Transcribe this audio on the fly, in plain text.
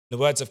In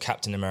the words of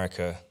Captain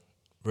America,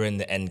 we're in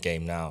the end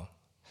game now.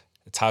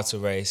 The title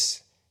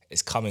race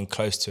is coming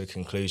close to a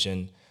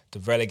conclusion. The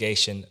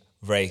relegation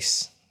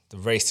race, the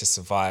race to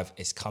survive,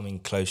 is coming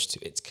close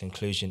to its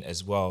conclusion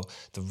as well.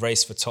 The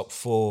race for top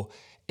four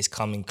is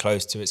coming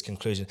close to its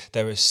conclusion.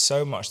 There is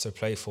so much to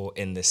play for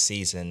in this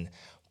season.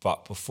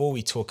 But before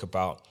we talk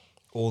about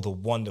all the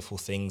wonderful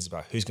things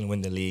about who's going to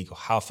win the league or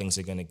how things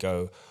are going to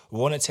go, we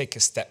want to take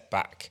a step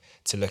back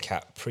to look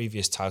at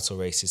previous title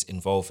races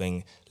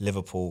involving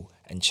Liverpool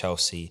and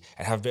Chelsea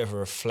and have a bit of a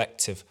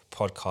reflective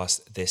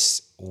podcast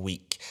this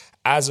week.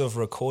 As of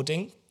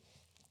recording,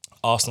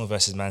 Arsenal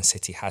versus Man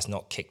City has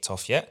not kicked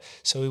off yet,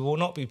 so we will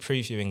not be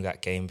previewing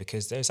that game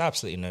because there's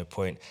absolutely no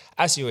point.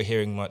 As you were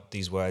hearing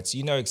these words,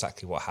 you know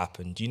exactly what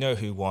happened. You know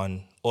who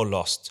won or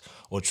lost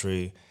or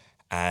drew,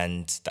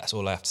 and that's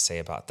all I have to say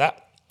about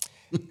that.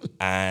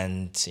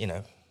 And,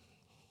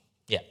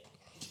 yeah,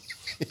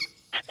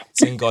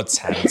 it's in God's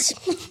hands.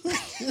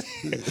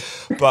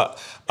 But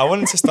I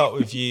wanted to start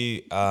with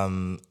you.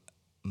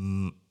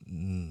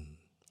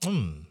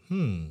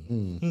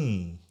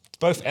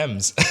 Both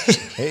M's.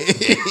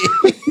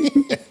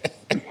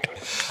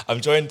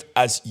 I'm joined,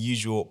 as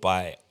usual,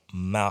 by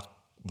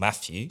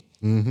Matthew,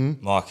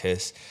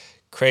 Marcus.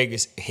 Craig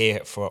is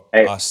here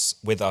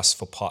with us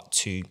for part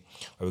 2,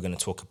 where we're going to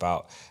talk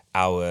about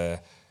our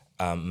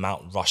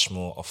Mount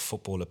Rushmore of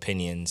football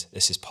opinions.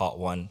 This is part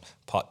 1.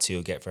 Part 2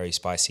 will get very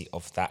spicy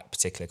of that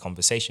particular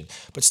conversation.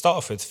 But to start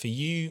off with, for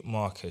you,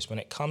 Marcus, when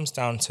it comes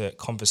down to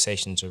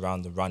conversations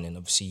around the run-in,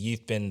 obviously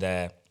you've been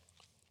there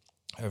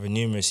over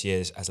numerous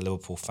years as a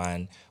Liverpool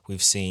fan.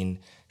 We've seen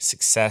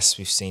success,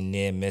 we've seen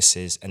near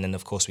misses, and then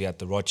of course we had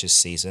the Rodgers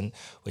season,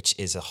 which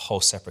is a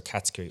whole separate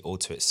category all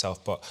to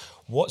itself. But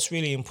what's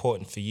really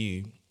important for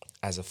you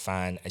as a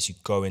fan as you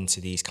go into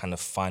these kind of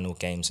final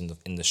games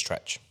in the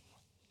stretch?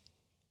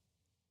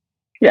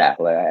 Yeah,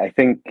 I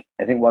think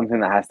one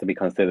thing that has to be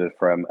considered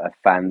from a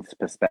fan's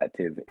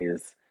perspective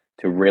is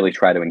to really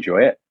try to enjoy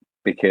it,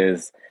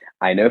 because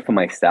I know for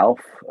myself,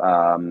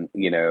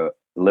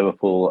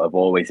 Liverpool have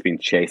always been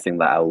chasing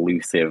that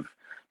elusive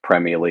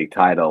Premier League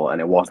title,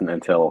 and it wasn't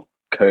until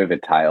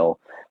COVID title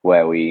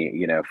where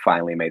we,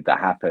 finally made that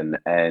happen.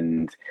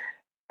 And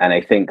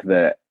I think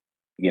that,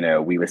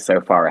 we were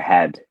so far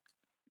ahead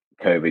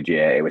COVID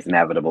year, it was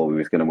inevitable we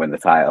was going to win the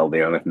title.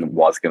 The only thing that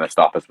was going to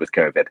stop us was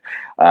COVID.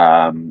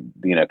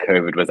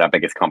 COVID was our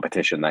biggest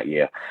competition that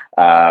year.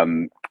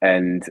 And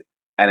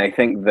I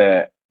think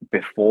that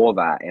before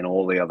that, in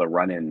all the other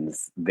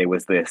run-ins, there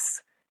was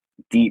this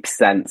deep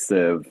sense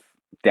of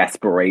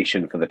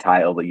desperation for the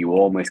title that you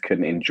almost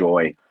couldn't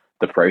enjoy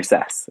the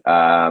process.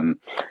 And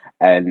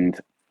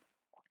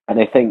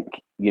I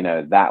think,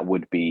 that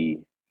would be,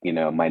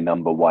 my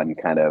number one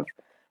kind of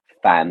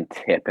fan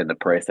tip in the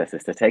process,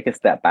 is to take a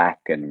step back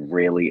and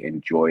really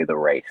enjoy the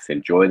race,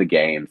 enjoy the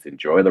games,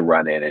 enjoy the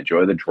run-in,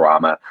 enjoy the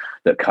drama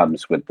that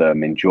comes with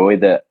them, enjoy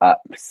the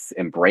ups,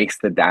 embrace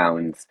the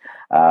downs,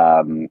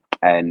 and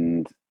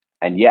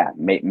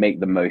make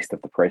the most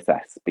of the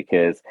process.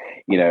 Because,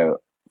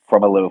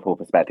 from a Liverpool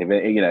perspective,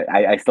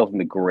 I still think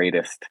the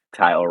greatest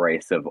title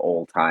race of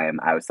all time,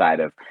 outside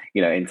of,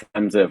 in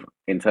terms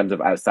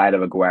of outside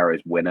of Aguero's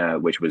winner,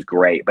 which was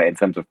great, but in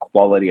terms of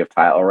quality of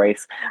title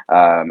race,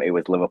 it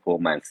was Liverpool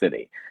Man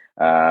City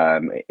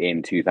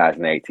in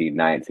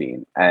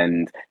 2018-19.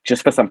 And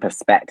just for some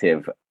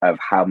perspective of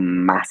how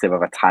massive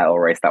of a title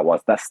race that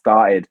was, that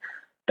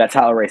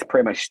title race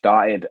pretty much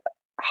started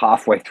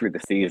halfway through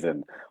the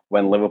season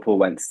when Liverpool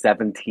went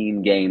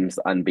 17 games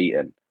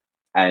unbeaten,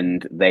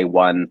 and they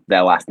won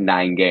their last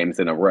 9 games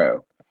in a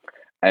row.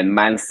 And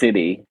Man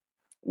City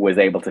was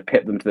able to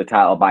pip them to the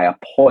title by a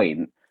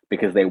point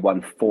because they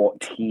won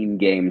 14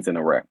 games in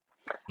a row.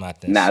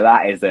 Madness. Now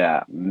that is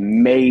a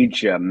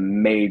major,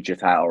 major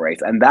title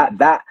race. And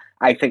that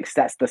I think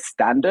sets the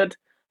standard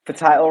for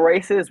title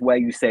races, where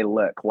you say,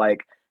 look,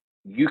 like,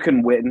 you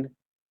can win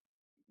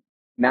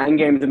 9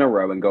 games in a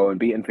row and go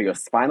unbeaten for your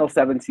final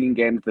 17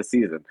 games of the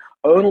season.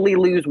 Only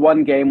lose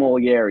 1 game all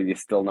year and you're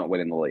still not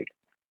winning the league.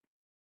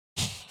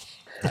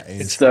 That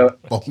is so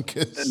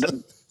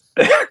bonkers.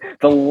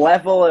 The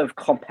level of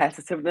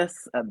competitiveness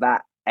at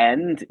that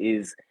end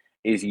is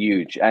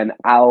huge, and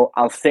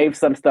I'll save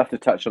some stuff to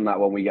touch on that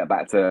when we get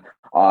back to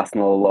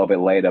Arsenal a little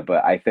bit later.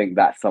 But I think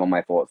that's some of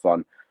my thoughts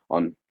on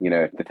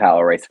the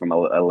title race from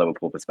a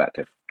Liverpool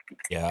perspective.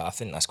 Yeah, I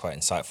think that's quite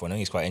insightful. And I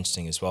think it's quite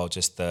interesting as well.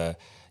 Just when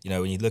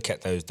you look at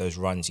those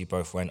runs you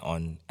both went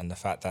on, and the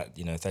fact that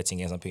 13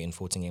 games unbeaten,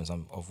 14 games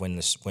of win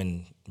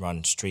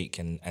run streak,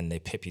 and they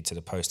pip you to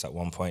the post at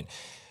one point.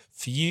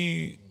 For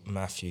you,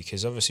 Matthew,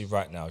 because obviously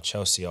right now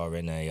Chelsea are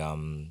in a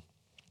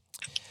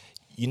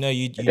you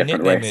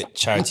nickname it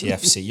Charity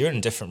FC. You're in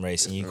a different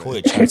race, and you call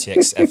it Charity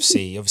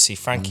FC. Obviously,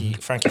 Frankie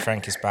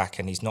Frank is back,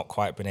 and he's not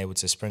quite been able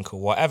to sprinkle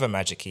whatever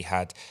magic he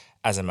had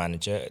as a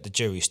manager. The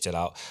jury's still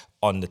out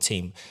on the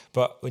team.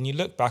 But when you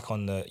look back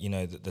on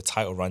the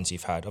title runs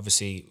you've had,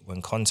 obviously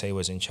when Conte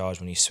was in charge,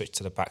 when he switched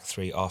to the back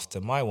 3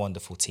 after my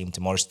wonderful team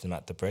demolished them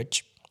at the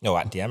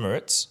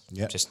Emirates.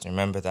 Yep. Just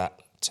remember that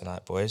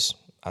tonight, boys,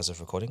 as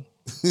of recording.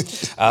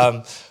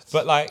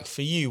 But like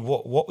for you,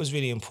 what was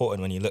really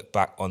important when you look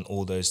back on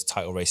all those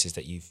title races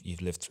that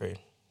you've lived through?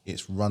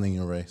 It's running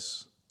a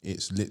race.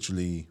 It's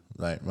literally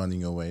like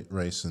running a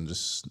race and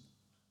just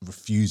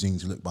refusing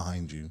to look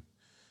behind you,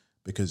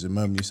 because the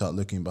moment you start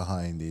looking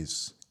behind,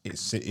 it's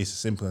a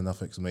simple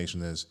enough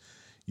explanation as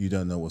you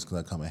don't know what's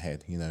going to come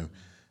ahead. You know,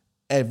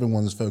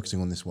 everyone's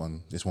focusing on this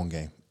one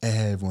game.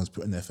 Everyone's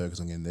putting their focus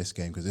on getting this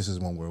game because this is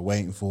the one we're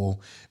waiting for.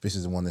 This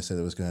is the one they said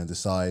it was going to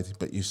decide.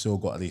 But you've still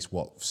got at least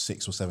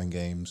 6 or 7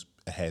 games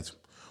ahead.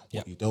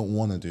 What you don't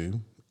want to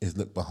do is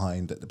look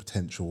behind at the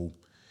potential,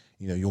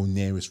 your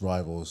nearest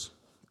rivals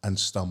and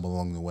stumble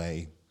along the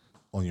way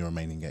on your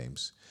remaining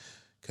games,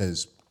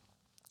 because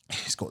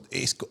it's got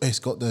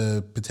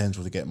the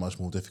potential to get much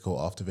more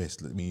difficult after this.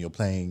 I mean,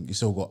 you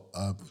still got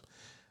a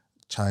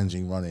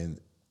challenging running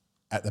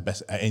at the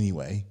best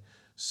anyway.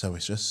 So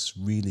it's just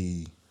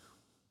really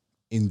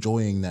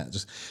enjoying that,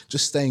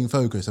 just staying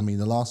focused. I mean,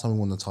 the last time we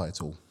won the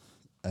title,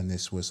 and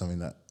this was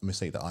a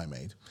mistake that I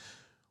made,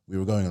 we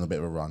were going on a bit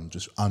of a run,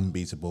 just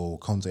unbeatable.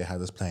 Conte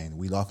had us playing.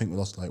 I think we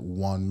lost like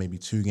 1, maybe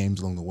 2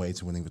 games along the way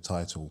to winning the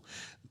title.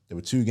 There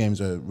were 2 games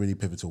that were really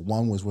pivotal.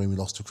 One was when we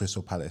lost to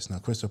Crystal Palace. Now,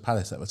 Crystal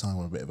Palace at the time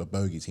were a bit of a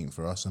bogey team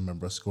for us. I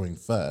remember us scoring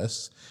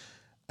first,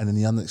 and then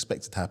the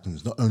unexpected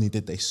happens. Not only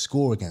did they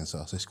score against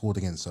us, they scored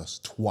against us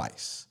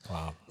twice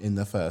in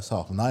the first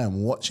half. And I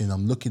am watching,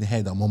 I'm looking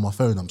ahead, I'm on my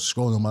phone, I'm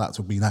scrolling on my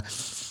laptop, being like,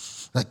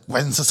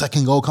 when's the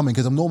second goal coming?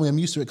 Because I'm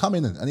used to it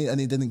coming, and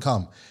it didn't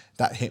come.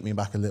 That hit me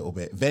back a little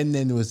bit. Then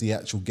there was the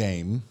actual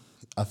game.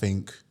 I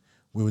think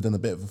we were done a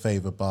bit of a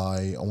favour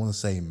by, I want to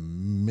say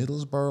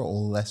Middlesbrough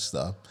or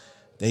Leicester.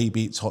 They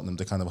beat Tottenham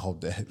to kind of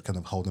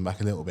hold them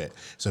back a little bit.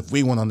 So if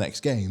we won our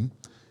next game,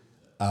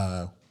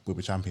 we'll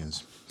be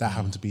champions. That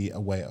happened to be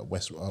away at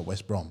West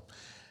Brom.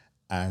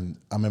 And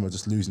I remember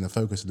just losing the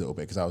focus a little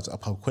bit because I was at a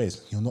pub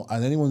quiz. And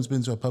anyone who's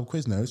been to a pub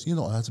quiz knows you're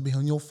not allowed to be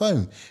on your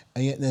phone.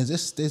 And yet there's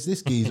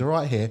this geezer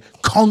right here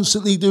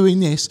constantly doing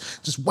this,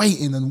 just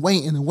waiting and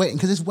waiting and waiting.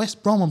 Because it's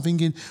West Brom. I'm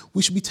thinking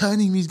we should be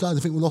turning these guys. I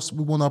think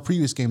we won our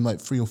previous game like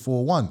 3 or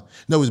 4-1.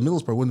 No, it was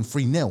Middlesbrough. We won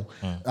 3-0.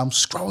 I'm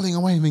scrolling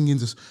away and thinking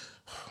just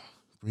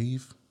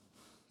breathe,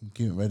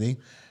 keep it ready.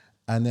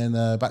 And then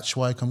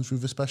Batshuayi comes through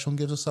the special and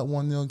gives us that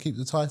 1-0 and keeps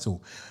the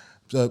title.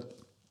 So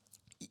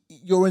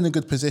you're in a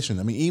good position.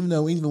 I mean, even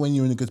when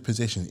you're in a good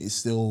position, it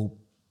still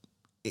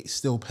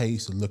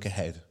pays to look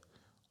ahead.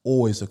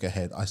 Always look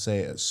ahead. I say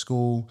it at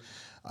school.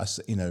 I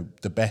say,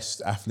 the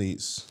best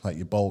athletes, like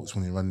your Bolts,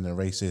 when they're running their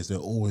races, they're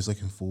always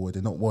looking forward.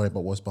 They're not worried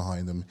about what's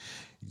behind them.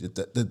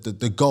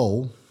 The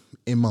goal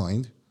in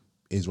mind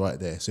is right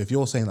there. So if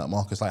you're saying that,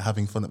 Marcus, like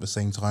having fun at the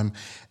same time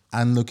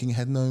and looking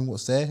ahead, knowing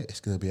what's there, it's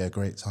going to be a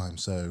great time.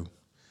 So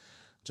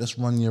just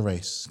run your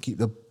race. Keep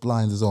the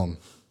blinders on.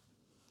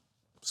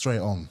 Straight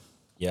on.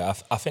 Yeah,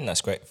 I think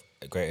that's great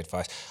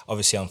advice.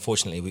 Obviously,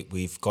 unfortunately,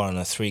 we've gone on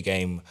a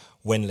 3-game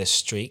winless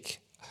streak,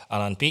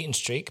 an unbeaten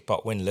streak,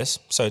 but winless.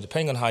 So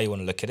depending on how you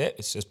want to look at it,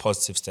 there's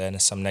positives there and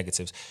there's some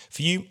negatives.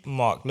 For you,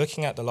 Mark,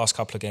 looking at the last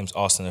couple of games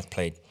Arsenal have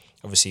played,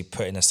 obviously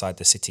putting aside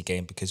the City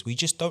game because we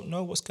just don't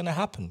know what's going to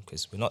happen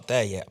because we're not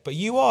there yet. But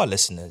you are,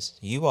 listeners.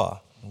 You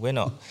are. We're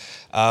not.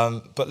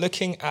 But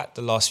looking at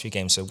the last few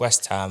games, so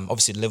West Ham,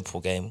 obviously the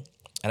Liverpool game,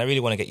 and I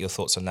really want to get your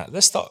thoughts on that.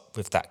 Let's start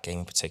with that game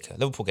in particular.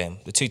 Liverpool game,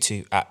 the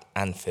 2-2 at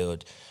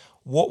Anfield.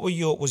 What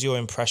was your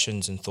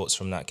impressions and thoughts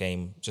from that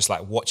game, just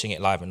like watching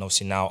it live and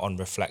obviously now on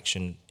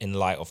reflection in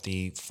light of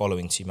the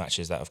following 2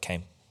 matches that have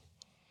came?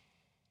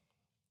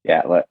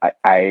 Yeah, look,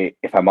 I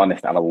if I'm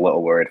honest, I'm a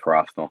little worried for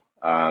Arsenal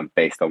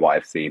based on what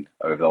I've seen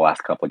over the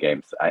last couple of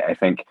games. I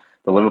think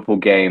the Liverpool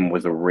game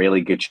was a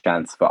really good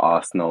chance for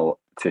Arsenal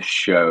to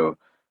show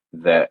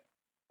that,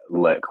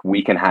 look,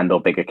 we can handle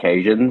big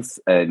occasions,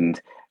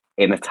 and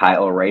in a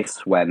title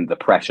race when the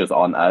pressure's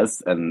on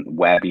us and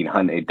we're being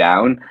hunted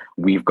down,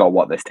 we've got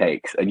what this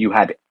takes. And you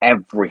had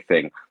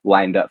everything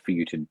lined up for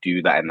you to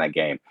do that in that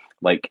game.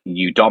 Like,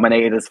 you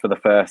dominated us for the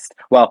first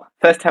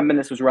 10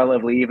 minutes was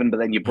relatively even, but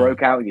then you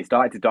broke out and you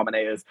started to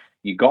dominate us.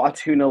 You got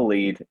a 2-0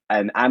 lead,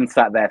 and I'm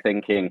sat there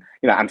thinking,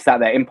 I'm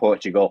sat there in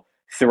Portugal,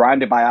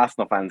 surrounded by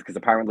Arsenal fans, because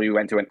apparently we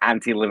went to an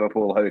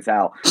anti-Liverpool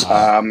hotel.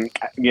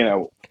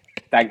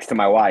 Thanks to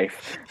my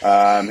wife,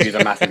 who's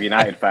a massive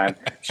United fan.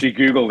 She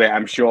Googled it,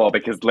 I'm sure,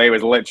 because there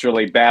was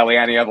literally barely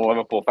any other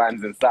Liverpool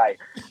fans in sight.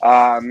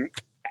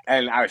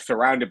 And I was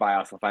surrounded by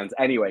Arsenal fans.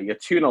 Anyway, you're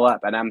 2-0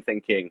 up, and I'm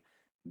thinking,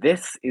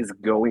 this is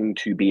going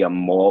to be a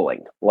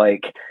mauling.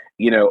 Like,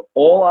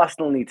 all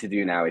Arsenal need to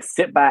do now is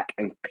sit back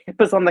and pip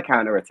us on the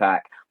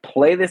counter-attack,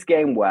 play this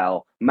game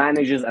well,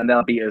 managers, and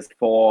they'll beat us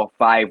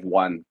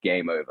 4-5-1,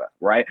 game over,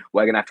 right?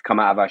 We're going to have to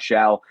come out of our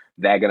shell.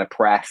 They're going to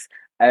press.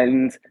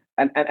 And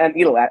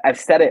I've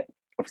said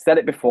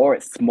it before.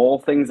 It's small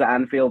things at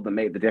Anfield that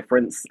make the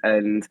difference.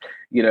 And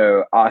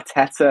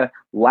Arteta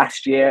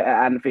last year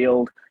at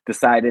Anfield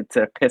decided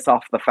to piss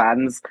off the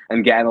fans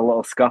and get in a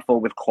little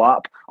scuffle with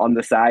Klopp on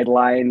the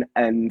sideline.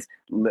 And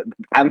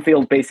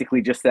Anfield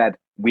basically just said,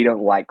 we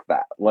don't like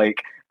that.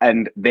 Like,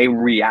 and they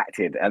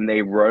reacted and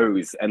they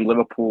rose, and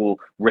Liverpool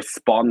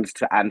respond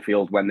to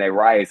Anfield when they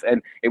rise.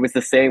 And it was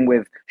the same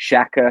with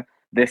Xhaka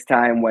this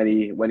time when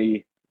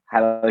he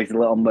had his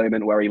little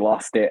moment where he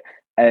lost it,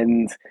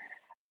 and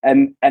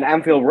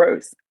Anfield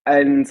rose,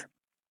 and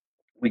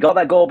we got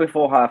that goal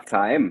before half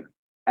time.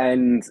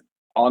 And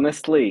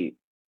honestly,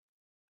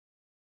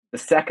 the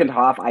second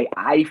half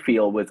I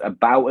feel was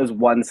about as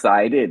one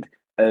sided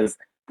as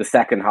the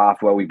second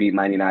half where we beat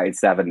Man United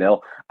 7-0,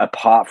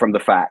 apart from the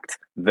fact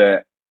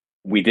that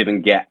we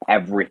didn't get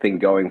everything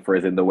going for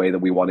us in the way that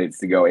we wanted it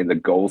to go in the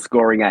goal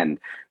scoring end.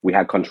 We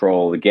had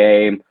control of the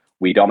game.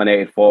 We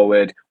dominated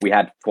forward. We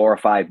had 4 or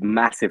 5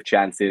 massive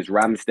chances.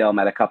 Ramsdale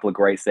made a couple of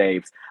great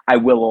saves. I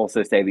will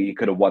also say that you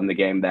could have won the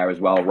game there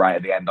as well, right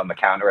at the end on the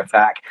counter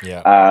attack.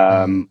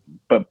 Yeah.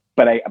 But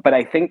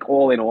I think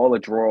all in all, a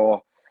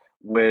draw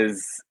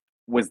was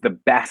the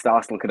best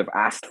Arsenal could have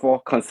asked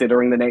for,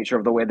 considering the nature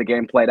of the way the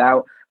game played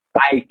out.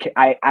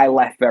 I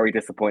left very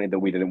disappointed that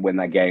we didn't win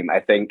that game. I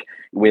think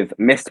with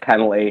missed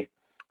penalty,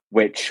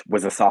 which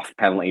was a soft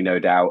penalty, no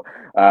doubt,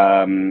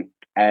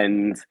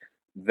 and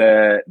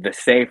the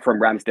save from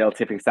Ramsdale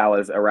tipping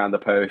Salah around the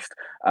post,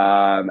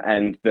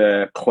 and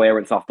the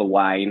clearance off the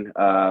line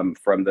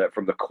from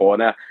the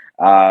corner.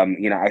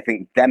 I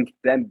think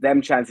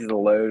them chances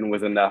alone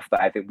was enough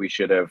that I think we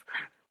should have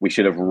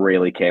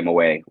really came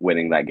away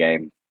winning that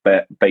game.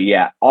 But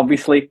yeah,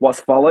 obviously what's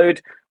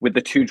followed with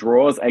the 2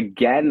 draws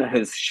again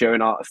has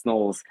shown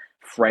Arsenal's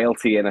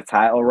frailty in a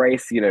title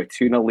race.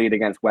 2-0 lead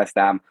against West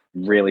Ham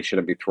really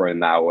shouldn't be thrown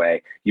that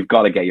way. You've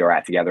got to get your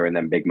act together in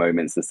them big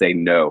moments and say,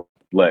 no,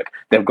 look,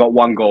 they've got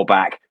 1 goal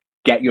back.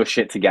 Get your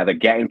shit together.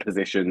 Get in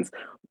positions.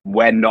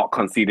 We're not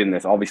conceding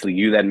this. Obviously,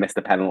 you then missed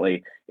a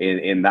penalty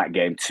in that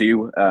game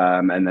too.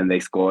 And then they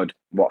scored,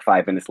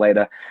 5 minutes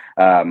later?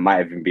 Might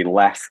have even been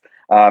less.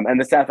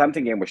 And the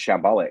Southampton game was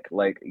shambolic.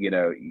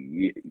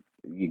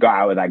 You got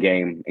out of that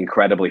game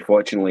incredibly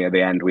fortunately at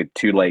the end with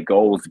 2 late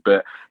goals,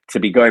 but to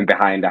be going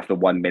behind after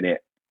 1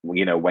 minute,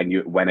 these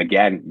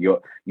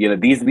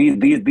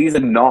are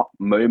not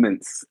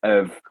moments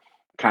of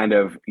kind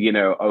of,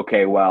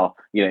 okay, well,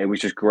 it was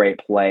just great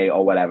play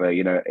or whatever,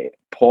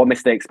 poor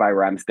mistakes by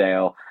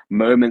Ramsdale,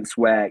 moments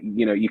where,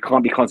 you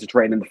can't be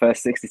concentrating in the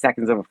first 60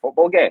 seconds of a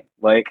football game.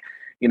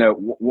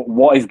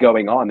 What is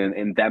going on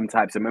in them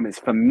types of moments?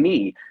 For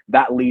me,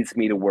 that leads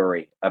me to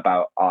worry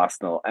about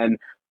Arsenal. And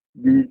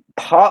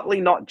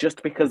partly not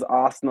just because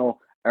Arsenal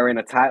are in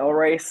a title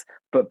race,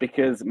 but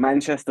because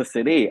Manchester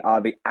City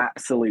are the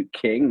absolute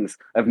kings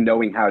of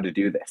knowing how to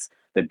do this.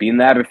 They've been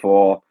there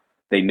before.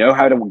 They know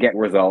how to get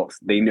results.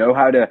 They know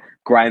how to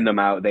grind them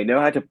out. They know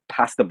how to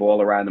pass the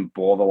ball around and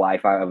bore the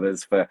life out of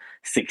us for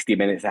 60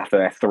 minutes after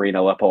they're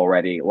 3-0 up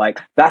already.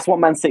 That's what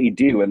Man City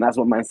do, and that's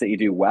what Man City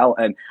do well.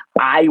 And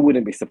I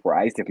wouldn't be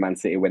surprised if Man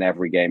City win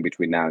every game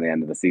between now and the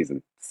end of the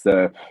season.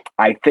 So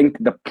I think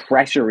the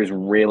pressure is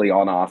really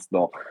on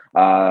Arsenal.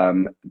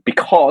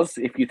 Because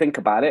if you think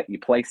about it, you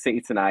play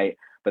City tonight,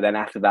 but then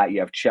after that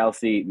you have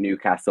Chelsea,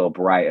 Newcastle,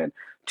 Brighton.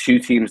 2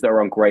 teams that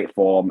are on great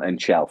form, and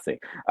Chelsea.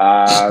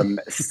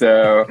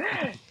 So,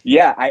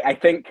 yeah, I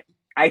think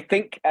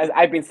as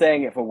I've been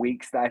saying it for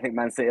weeks that I think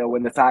Man City will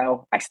win the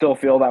title. I still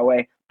feel that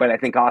way, but I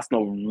think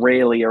Arsenal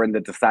really are in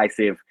the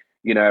decisive,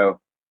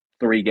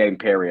 3-game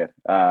period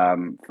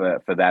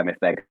for them if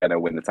they're going to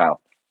win the title.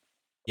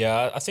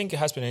 Yeah, I think it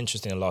has been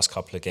interesting the last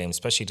couple of games,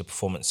 especially the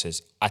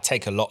performances. I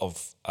take a lot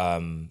of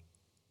kind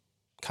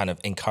of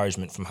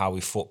encouragement from how we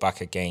fought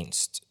back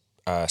against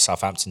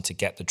Southampton to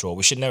get the draw.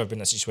 We should never have been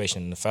in that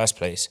situation in the first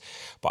place.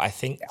 But I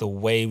think the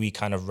way we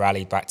kind of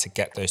rallied back to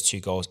get those 2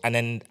 goals, and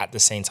then at the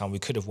same time, we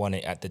could have won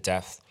it at the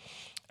death.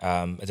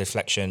 A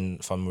deflection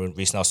from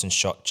Reece Nelson's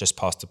shot just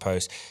past the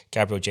post.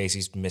 Gabriel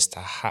Jesus missed a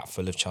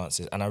hatful of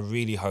chances. And I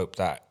really hope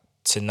that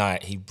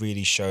tonight he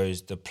really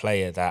shows the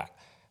player that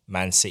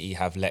Man City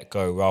have let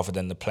go rather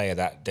than the player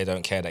that they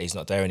don't care that he's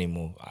not there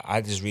anymore.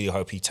 I just really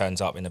hope he turns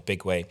up in a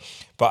big way.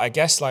 But I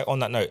guess on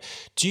that note,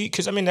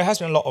 because there has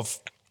been a lot of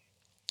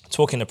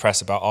talk in the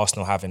press about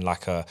Arsenal having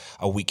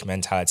a weak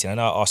mentality. And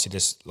I know I asked you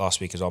this last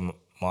week as on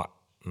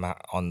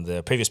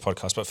the previous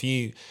podcast, but for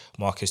you,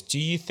 Marcus, do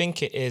you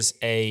think it is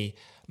a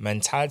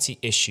mentality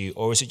issue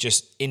or is it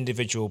just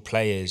individual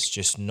players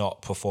just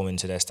not performing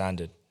to their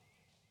standard?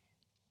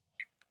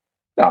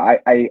 No,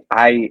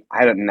 I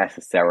don't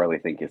necessarily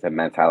think it's a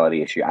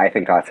mentality issue. I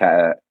think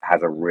Arteta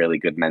has a really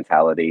good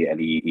mentality and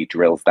he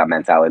drills that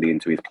mentality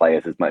into his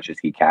players as much as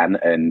he can.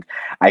 And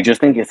I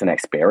just think it's an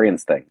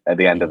experience thing at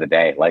the end of the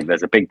day.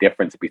 There's a big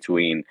difference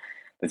between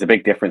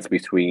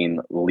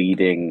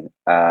leading,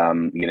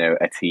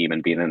 a team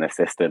and being an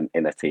assistant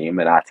in a team.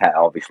 And Arteta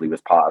obviously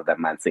was part of that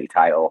Man City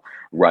title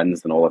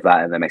runs and all of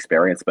that and them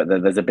experience. But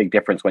there's a big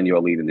difference when you're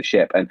leading the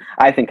ship. And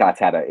I think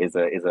Arteta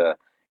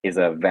is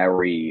a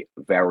very,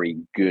 very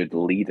good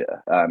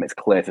leader. It's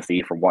clear to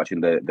see from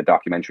watching the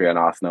documentary on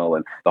Arsenal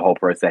and the whole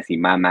process. He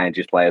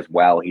manages players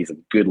well. He's a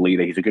good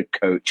leader. He's a good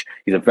coach.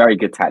 He's a very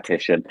good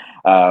tactician.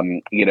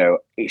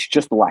 It's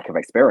just the lack of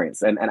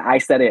experience. And I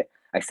said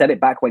it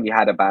back when you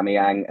had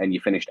Aubameyang and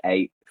you finished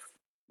 8th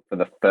for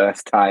the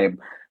first time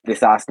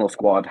this Arsenal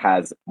squad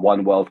has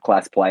one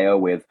world-class player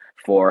with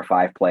 4 or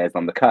 5 players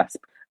on the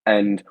cusp.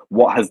 And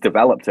what has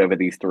developed over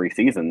these 3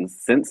 seasons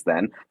since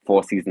then,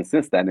 4 seasons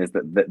since then, is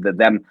that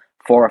them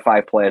 4 or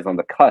 5 players on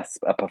the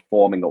cusp are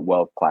performing at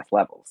world-class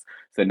levels.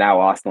 So now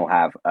Arsenal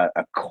have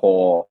a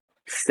core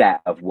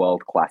set of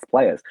world-class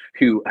players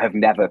who have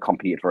never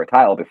competed for a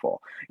title before.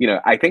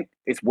 I think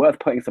it's worth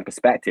putting some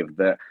perspective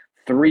that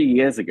 3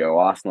 years ago,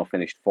 Arsenal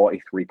finished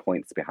 43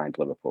 points behind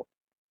Liverpool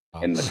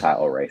in the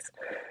title race.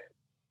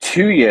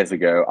 2 years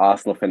ago,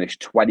 Arsenal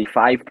finished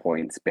 25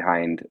 points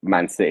behind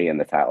Man City in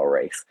the title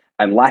race.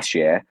 And last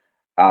year,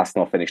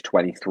 Arsenal finished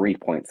 23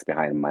 points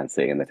behind Man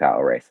City in the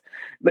title race.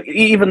 But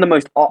even the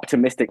most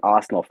optimistic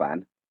Arsenal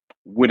fan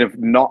would have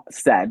not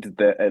said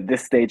that at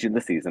this stage in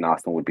the season,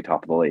 Arsenal would be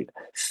top of the league.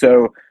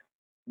 So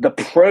the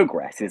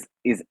progress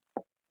is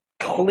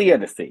clear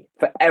to see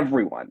for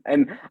everyone.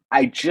 And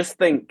I just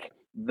think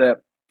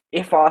that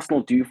if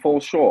Arsenal do fall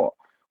short,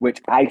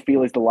 which I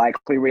feel is the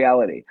likely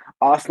reality,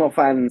 Arsenal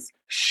fans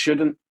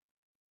shouldn't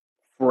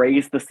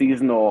phrase the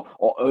season or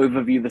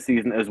overview the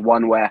season as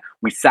one where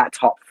we sat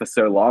top for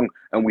so long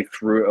and we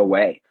threw it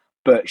away,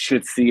 but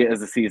should see it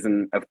as a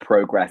season of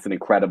progress and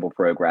incredible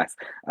progress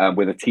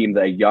with a team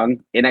that are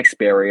young,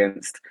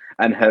 inexperienced,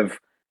 and have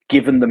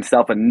given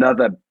themselves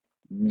another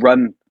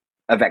run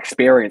of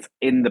experience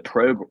in the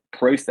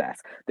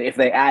process, that if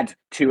they add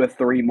 2 or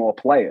 3 more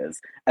players,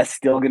 are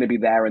still going to be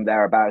there and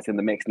thereabouts in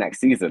the mix next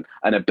season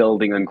and are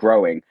building and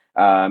growing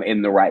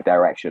in the right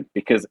direction.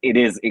 Because it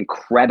is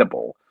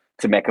incredible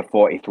to make a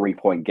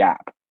 43-point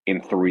gap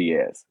in 3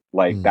 years.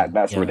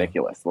 That's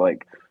ridiculous.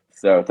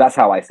 So that's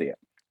how I see it.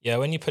 Yeah,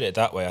 when you put it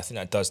that way, I think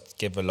that does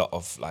give a lot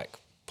of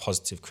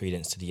positive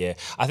credence to the year.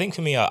 I think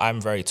for me,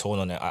 I'm very torn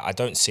on it. I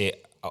don't see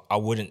it. I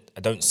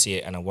don't see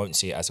it, and I won't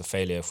see it as a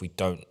failure if we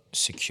don't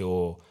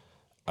secure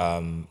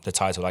the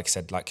title. Like I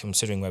said,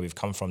 considering where we've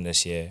come from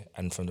this year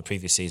and from the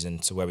previous season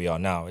to where we are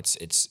now, it's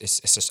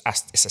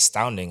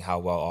astounding how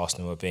well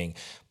Arsenal are being.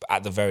 But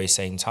at the very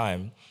same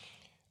time,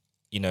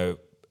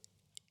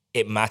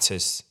 it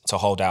matters to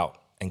hold out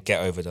and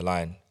get over the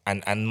line.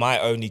 And my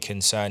only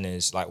concern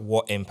is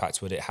what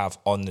impact would it have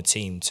on the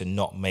team to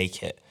not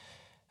make it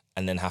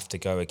and then have to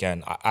go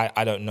again?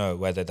 I don't know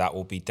whether that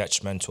will be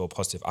detrimental or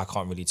positive. I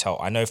can't really tell.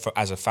 I know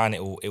as a fan,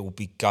 it will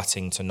be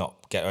gutting to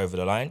not get over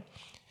the line.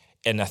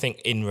 And I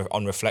think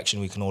on reflection,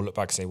 we can all look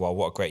back and say, well,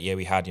 what a great year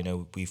we had.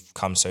 We've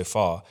come so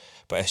far.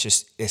 But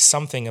it's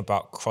something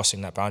about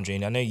crossing that boundary.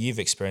 And I know you've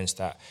experienced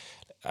that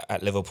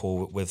at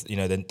Liverpool with,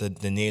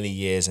 the nearly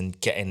years and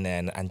getting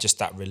there and just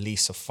that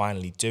release of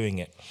finally doing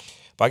it.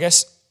 But I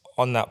guess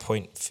on that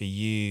point for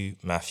you,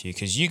 Matthew,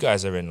 because you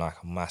guys are in a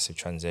massive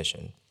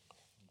transition.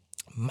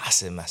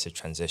 Massive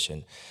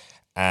transition.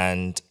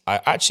 And I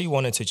actually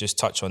wanted to just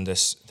touch on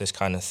this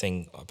kind of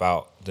thing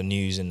about the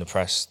news in the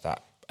press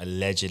that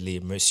allegedly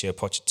Mauricio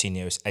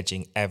Pochettino is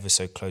edging ever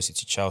so closely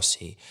to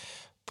Chelsea.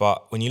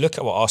 But when you look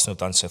at what Arsenal have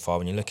done so far,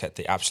 when you look at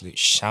the absolute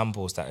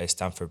shambles that is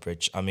Stamford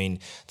Bridge, I mean,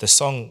 the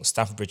song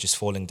 "Stamford Bridge is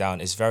Falling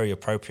Down" is very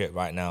appropriate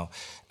right now,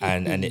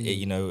 and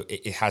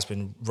it has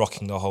been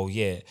rocking the whole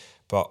year.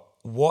 But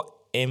what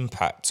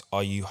impact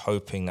are you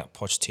hoping that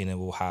Pochettino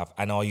will have,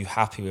 and are you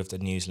happy with the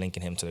news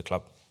linking him to the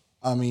club?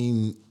 I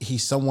mean,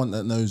 he's someone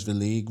that knows the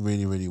league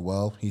really, really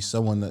well. He's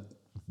someone that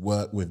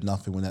worked with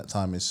nothing when that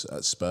time is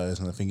at Spurs,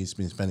 and I think he's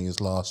been spending his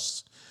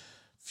last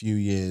few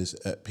years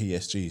at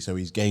PSG, so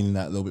he's gaining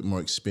that little bit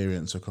more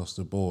experience across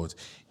the board.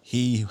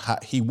 He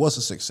was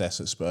a success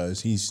at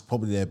Spurs. He's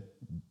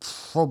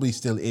probably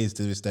still is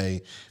to this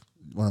day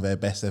one of their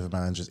best ever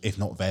managers, if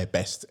not their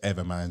best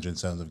ever manager in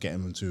terms of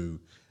getting them to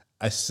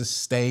a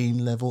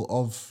sustained level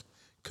of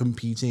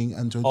competing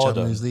into a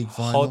Champions League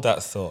final. Hold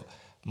that thought.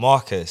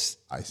 Marcus,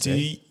 do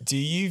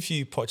you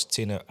view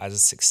Pochettino as a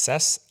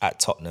success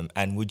at Tottenham,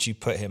 and would you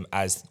put him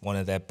as one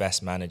of their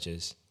best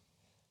managers?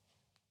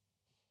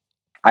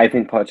 I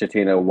think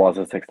Pochettino was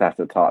a success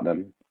at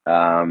Tottenham.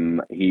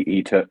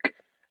 He took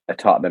a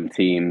Tottenham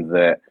team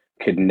that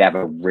could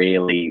never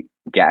really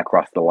get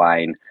across the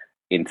line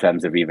in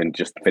terms of even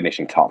just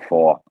finishing top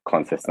 4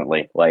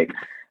 consistently,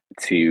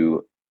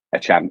 to a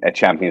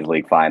Champions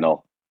League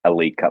final, a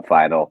League Cup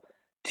final,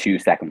 2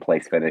 second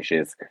place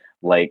finishes.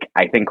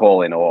 I think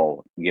all in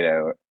all,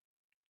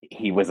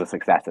 he was a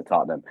success at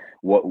Tottenham.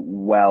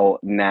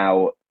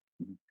 Now,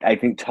 I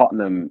think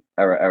Tottenham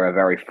are a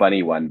very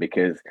funny one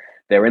because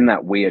they're in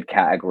that weird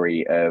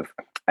category of,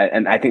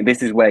 and I think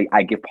this is where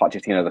I give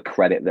Pochettino the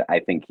credit that I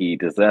think he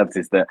deserves,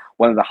 is that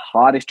one of the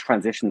hardest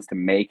transitions to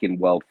make in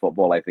world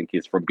football, I think,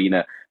 is from being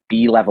a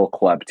B-level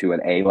club to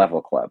an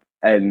A-level club.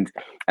 And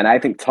I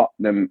think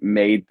Tottenham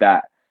made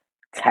that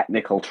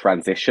technical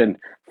transition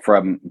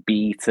from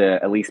B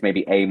to at least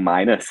maybe A-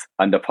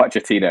 under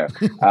Pochettino.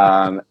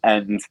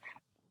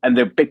 And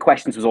the big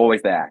questions was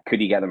always there. Could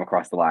he get them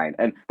across the line?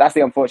 And that's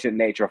the unfortunate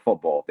nature of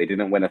football. They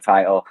didn't win a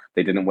title.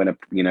 They didn't win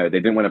they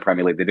didn't win a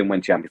Premier League. They didn't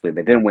win Champions League.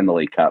 They didn't win the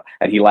League Cup.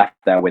 And he left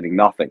there winning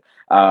nothing.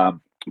 But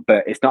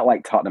it's not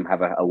like Tottenham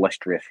have a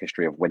illustrious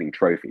history of winning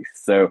trophies.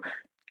 So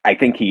I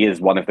think he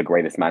is one of the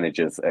greatest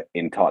managers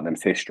in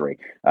Tottenham's history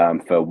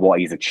for what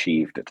he's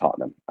achieved at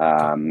Tottenham.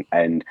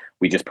 And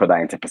we just put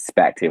that into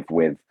perspective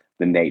with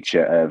the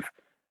nature of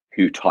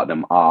who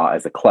Tottenham are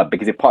as a club.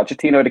 Because if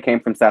Pochettino had came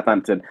from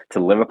Southampton to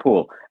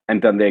Liverpool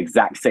and done the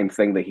exact same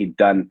thing that he'd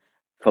done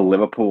for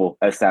Liverpool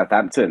at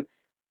Southampton,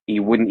 he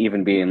wouldn't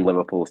even be in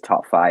Liverpool's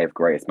top 5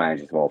 greatest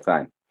managers of all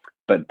time.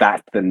 But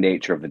that's the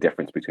nature of the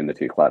difference between the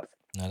two clubs.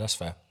 No, that's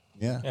fair.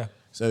 Yeah.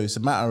 So it's a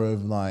matter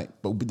of like,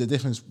 but the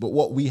difference, but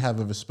what we have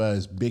with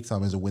Spurs big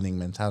time is a winning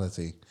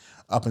mentality.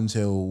 Up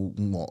until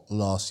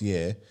last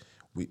year,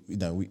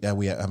 I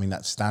mean,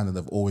 that standard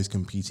of always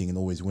competing and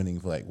always winning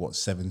for like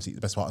 17,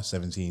 the best part of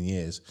 17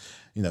 years.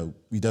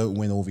 We don't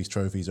win all these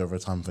trophies over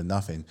time for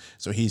nothing.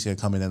 So he's going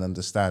to come in and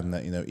understand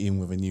that, even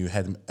with a new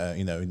head, a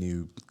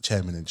new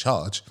chairman in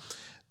charge,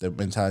 the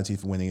mentality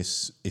for winning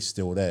is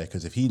still there,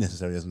 because if he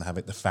necessarily doesn't have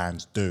it, the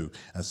fans do,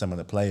 and some of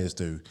the players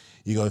do.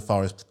 You go as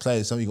far as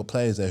players, you got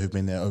players there who've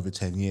been there over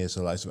 10 years,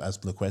 so like as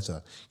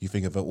Blaqueta, you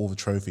think of all the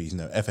trophies,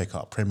 FA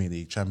Cup, Premier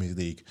League, Champions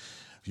League,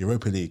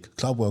 Europa League,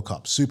 Club World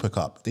Cup, Super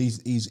Cup,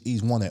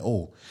 he's won it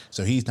all.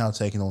 So he's now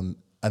taking on,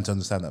 and to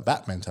understand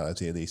that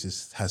mentality at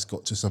least has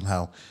got to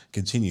somehow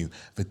continue.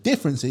 The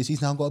difference is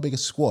he's now got a bigger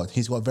squad.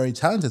 He's got a very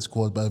talented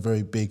squad, but a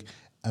very big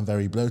and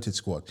very bloated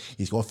squad.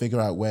 He's got to figure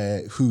out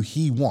who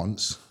he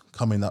wants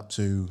coming up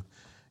to,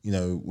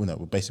 we're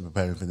basically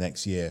preparing for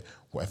next year,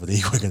 whatever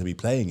league we're going to be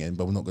playing in,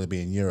 but we're not going to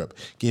be in Europe.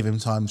 Give him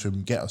time to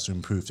get us to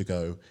improve, to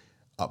go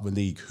up the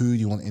league. Who do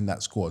you want in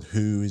that squad?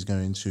 Who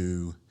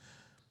do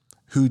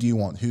you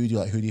want? Who do you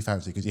like? Who do you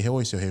fancy? Because you're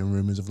always still hearing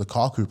rumours of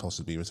Lukaku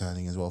possibly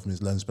returning as well from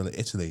his loan spell at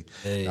Italy.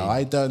 Hey. Now,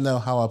 I don't know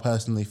how I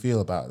personally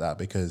feel about that,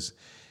 because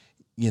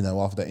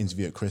after that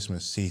interview at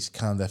Christmas, he's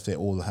kind of left it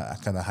all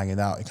kind of hanging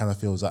out. It kind of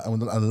feels like,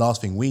 and the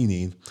last thing we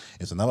need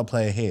is another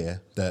player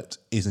here that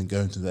isn't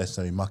going to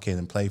necessarily muck in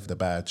and play for the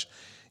badge,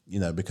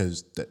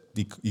 because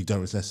you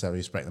don't necessarily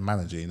respect the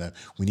manager.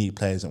 We need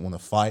players that want to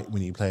fight. We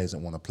need players that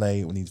want to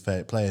play. We need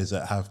players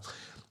that have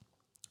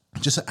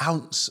just an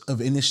ounce of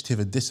initiative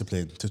and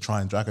discipline to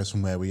try and drag us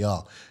from where we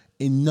are.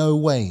 In no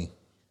way,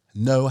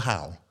 no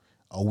how,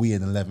 are we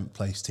an 11th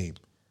place team.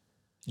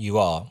 You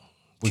are,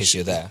 because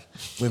you're there.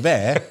 We're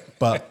there,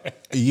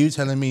 but are you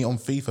telling me on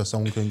FIFA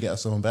someone can get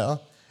us someone better?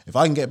 If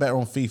I can get better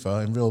on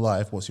FIFA in real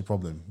life, what's your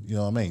problem? You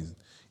know what I mean?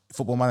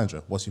 Football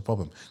Manager, what's your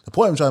problem? The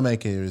point I'm trying to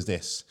make here is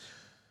this.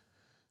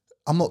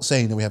 I'm not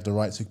saying that we have the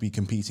right to be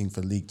competing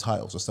for league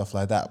titles or stuff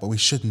like that, but we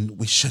shouldn't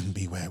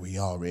be where we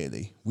are,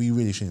 really. We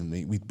really shouldn't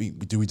be.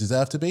 Do we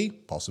deserve to be?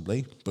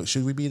 Possibly. But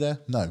should we be there?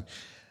 No.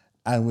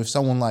 And with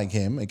someone like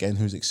him, again,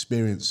 who's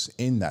experienced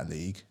in that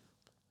league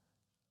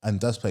and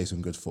does play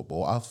some good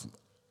football,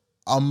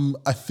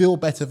 I feel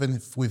better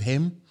with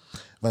him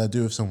than I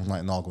do with someone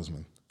like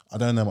Nagelsmann. I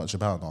don't know much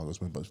about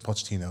Nagelsmann, but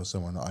Pochettino is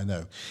someone that I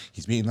know.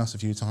 He's beaten us a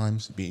few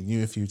times, beaten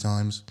you a few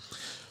times,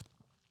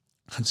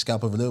 had to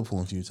scalp over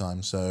Liverpool a few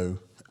times. So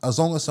as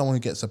long as someone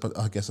gets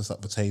us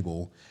up the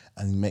table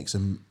and makes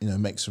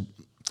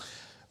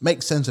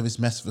sense of his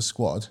mess of a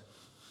squad,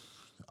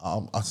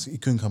 he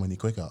couldn't come any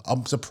quicker.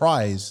 I'm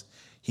surprised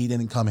he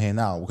didn't come here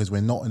now, because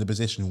we're not in a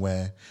position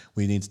where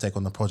we need to take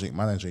on the project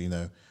manager.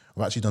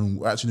 We're actually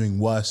doing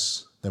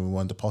worse than we were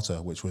under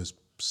Potter, which was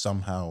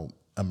somehow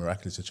a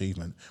miraculous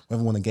achievement. We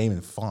haven't won a game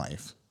in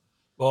 5.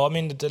 Well, I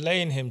mean, the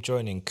delay in him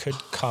joining could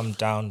come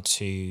down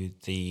to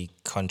the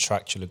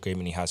contractual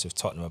agreement he has with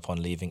Tottenham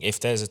upon leaving.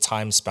 If there's a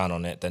time span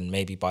on it, then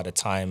maybe by the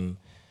time...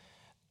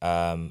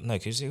 no,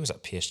 because he was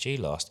at PSG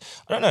last.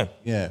 I don't know.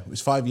 Yeah, it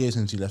was 5 years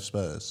since he left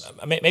Spurs.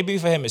 Maybe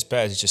for him it's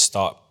better to just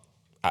start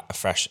at a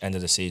fresh end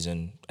of the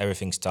season.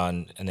 Everything's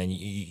done, and then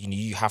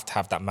you have to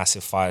have that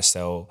massive fire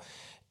sale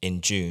in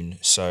June.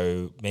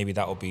 So maybe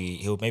he'll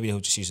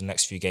just use the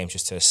next few games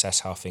just to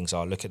assess how things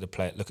are. Look at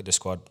the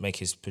squad, make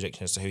his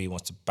prediction as to who he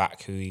wants to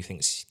back, who he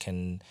thinks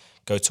can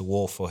go to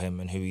war for him,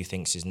 and who he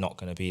thinks is not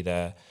going to be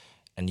there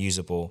and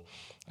usable,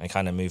 and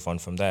kind of move on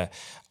from there.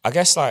 I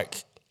guess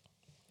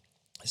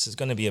this is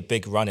going to be a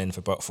big run-in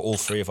for all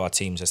three of our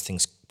teams as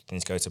things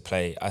go to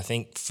play. I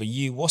think for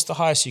you, what's the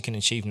highest you can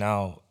achieve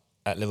now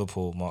at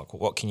Liverpool, Mark?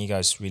 What can you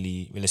guys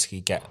really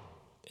realistically get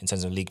in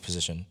terms of league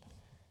position?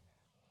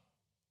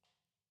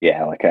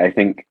 Yeah, I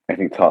think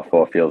top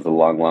 4 feels a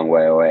long, long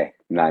way away.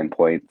 9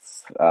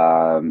 points.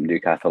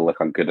 Newcastle look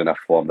on good enough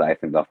form that I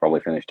think they'll probably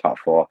finish top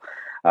 4.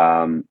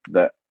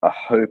 The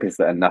hope is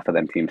that enough of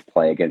them teams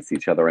play against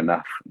each other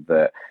enough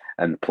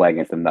and play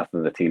against enough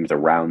of the teams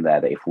around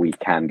there that if we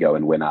can go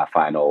and win our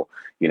final,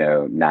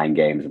 9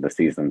 games of the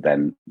season,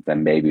 then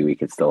maybe we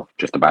could still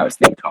just about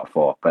sneak top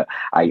 4. But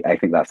I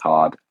think that's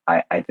hard.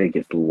 I think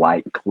it's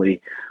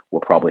likely we'll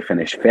probably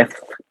finish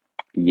 5th.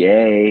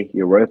 Yay,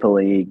 Europa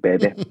League,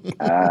 baby.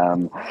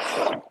 But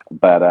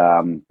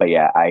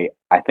yeah, I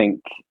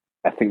think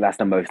that's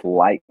the most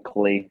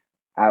likely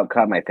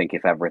outcome. I think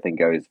if everything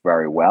goes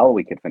very well,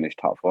 we could finish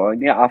top 4.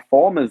 And yeah, our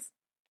form has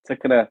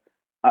taken a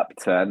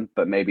upturn,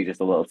 but maybe just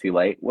a little too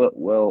late.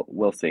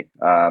 We'll see.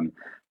 But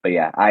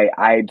yeah,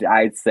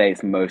 I'd say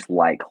it's most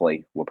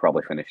likely we'll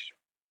probably finish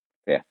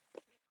 5th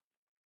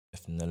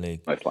in the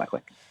league. Most likely.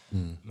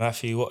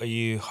 Matthew, what are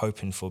you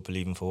hoping for,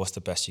 believing for? What's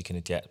the best you can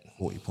get?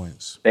 40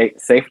 points.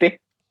 Safety.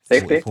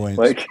 40 points.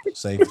 Like,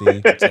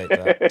 Safety. Take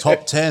that.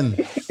 Top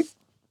 10.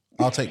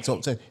 I'll take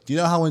top 10. Do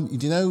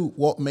you know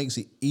what makes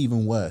it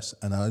even worse?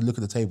 And I look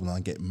at the table and I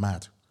get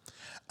mad.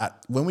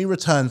 When we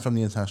returned from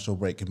the international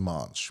break in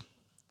March,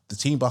 the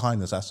team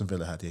behind us, Aston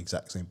Villa, had the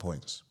exact same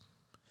points.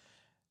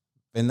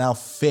 They're now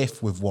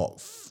fifth with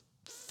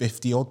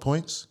 50 odd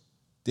points?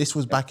 This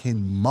was back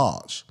in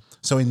March.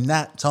 So in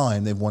that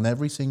time, they've won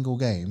every single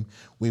game.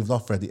 We've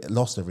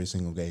lost every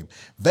single game.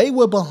 They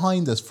were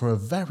behind us for a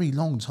very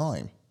long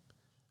time.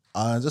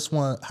 I just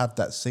want to have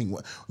that sink.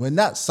 When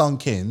that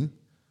sunk in,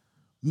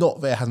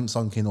 not that it hasn't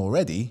sunk in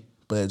already,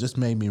 but it just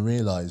made me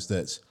realise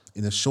that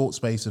in a short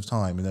space of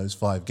time, in those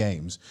 5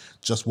 games,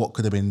 just what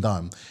could have been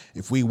done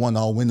if we won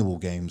our winnable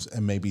games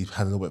and maybe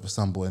had a little bit of a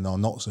stumble in our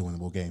not so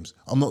winnable games.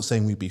 I'm not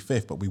saying we'd be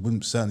 5th, but we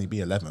wouldn't certainly be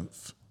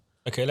 11th.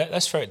 Okay,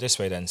 let's throw it this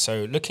way then.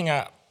 So looking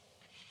at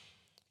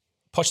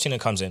Pochettino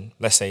comes in,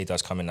 let's say he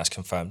does come in, that's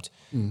confirmed.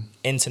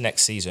 Into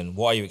next season,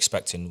 what are you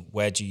expecting?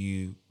 Where do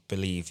you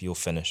believe you'll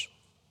finish?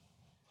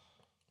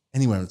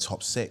 Anywhere in the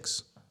top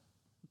 6.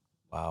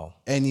 Wow.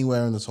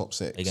 Anywhere in the top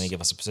 6. Are you going to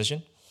give us a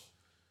position?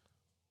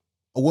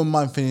 I wouldn't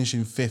mind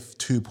finishing 5th,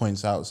 2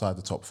 points outside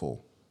the top 4.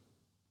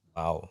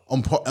 Wow.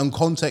 In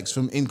context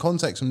from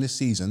this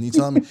season, you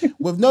tell me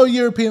with no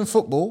European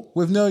football,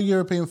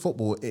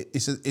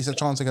 it's a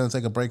chance they're going to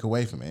take a break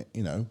away from it.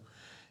 You know,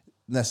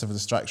 less of a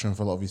distraction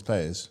for a lot of these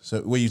players.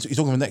 So, you're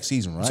talking about next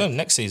season, right? So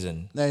next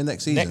season. No,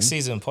 next season. Next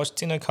season,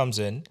 Pochettino comes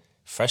in,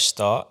 fresh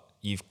start.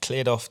 You've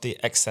cleared off the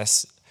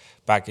excess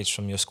baggage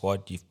from your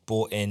squad. You've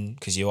bought in,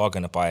 because you are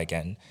going to buy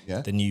again,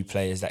 the new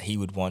players that he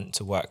would want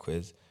to work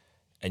with,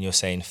 and you're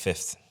saying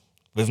 5th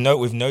with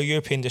no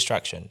European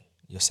distraction.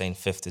 You're saying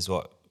 5th is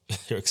what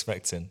you're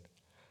expecting.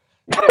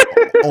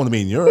 I want to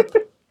be in Europe.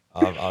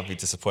 I'll be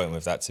disappointed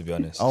with that, to be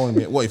honest. What,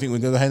 you think we're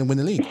going to go ahead and win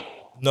the league?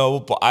 No,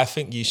 but I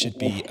think you should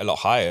be a lot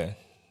higher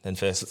than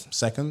 5th.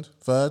 2nd,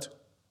 3rd,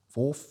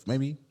 4th,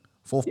 maybe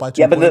 4th by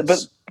 2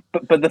 points.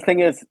 But the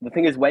thing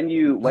is when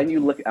you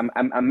look,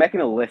 I'm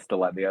making a list of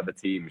like the other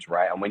teams,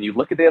 right? And when you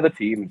look at the other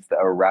teams that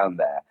are around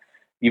there,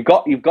 you've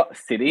got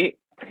City,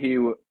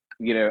 who,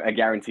 you know, are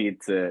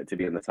guaranteed to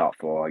be in the top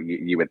 4.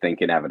 You would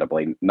think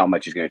inevitably not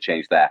much is going to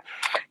change there.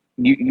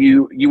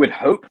 You would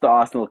hope that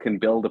Arsenal can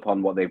build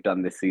upon what they've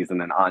done this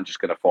season and aren't just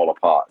going to fall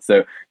apart.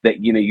 So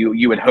that, you know,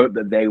 you would hope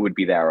that they would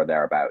be there or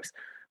thereabouts.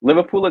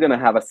 Liverpool are going to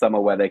have a summer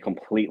where they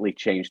completely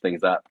change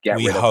things up, get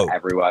rid of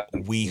everyone,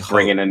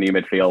 bring in a new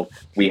midfield.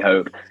 We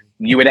hope.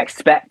 You would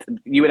expect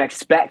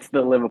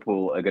that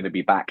Liverpool are going to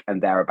be back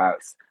and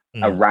thereabouts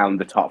around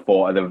the top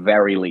 4 at the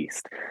very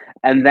least.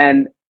 And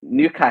then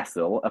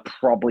Newcastle are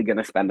probably going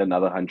to spend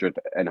another 100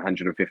 and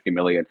 150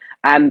 million,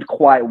 and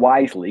quite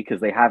wisely, because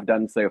they have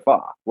done so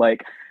far.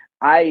 Like,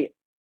 I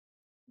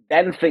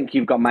then think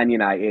you've got Man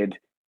United,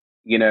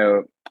 you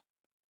know,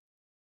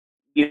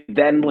 you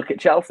then look at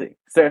Chelsea.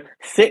 So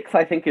 6th,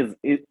 I think,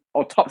 is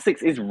or top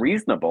 6 is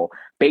reasonable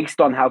based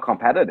on how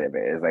competitive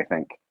it is, I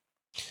think.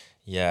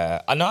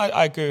 Yeah, I know.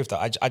 I agree with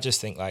that. I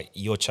just think, like,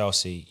 you're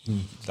Chelsea.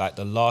 Like,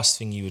 the last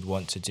thing you would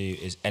want to do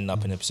is end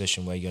up in a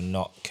position where you're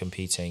not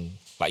competing,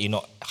 like, you're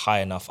not high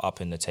enough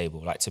up in the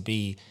table. Like, to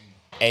be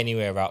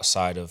anywhere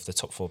outside of the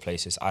top 4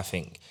 places, I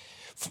think,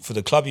 for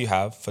the club you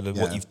have, for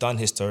what you've done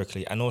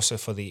historically, and also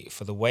for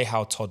the way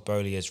how Todd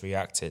Boehly has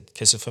reacted.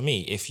 Because for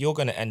me, if you're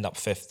going to end up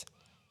 5th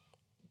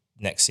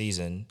next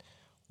season,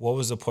 what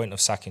was the point of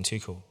sacking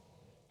Tuchel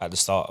at the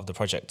start of the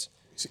project?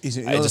 It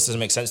just doesn't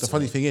make sense. The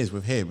funny thing is,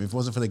 with him, if it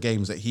wasn't for the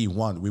games that he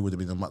won, we would have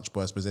been in a much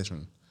worse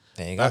position.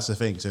 There you go. That's the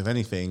thing. So if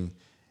anything,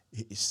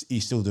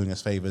 he's still doing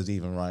us favours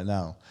even right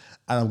now.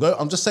 And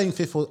I'm just saying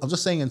 5th. I'm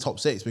just saying in top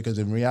 6 because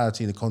in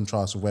reality, the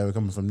contrast of where we're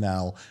coming from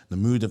now, the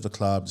mood of the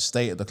club, the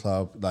state of the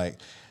club, like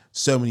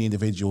so many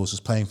individuals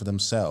just playing for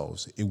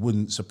themselves, it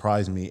wouldn't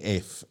surprise me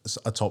if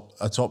a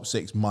top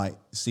 6 might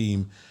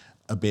seem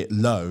a bit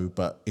low,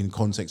 but in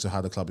context of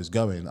how the club is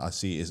going, I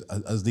see it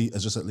as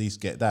just at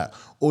least get that.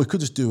 Or we could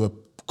just do a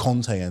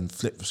Conte and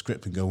flip the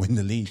script and go win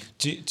the league.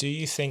 Do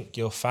you think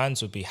your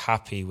fans would be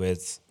happy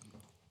with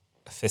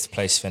a 5th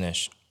place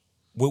finish?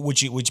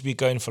 Would you be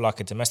going for like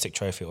a domestic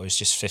trophy, or is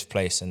just 5th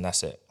place and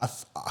that's it? I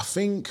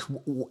think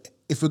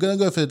if we're going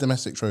to go for the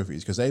domestic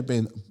trophies, because they've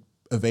been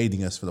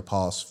evading us for the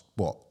past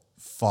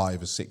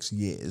 5 or 6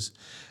 years,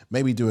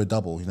 maybe do a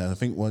double. You know, I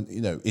think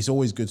it's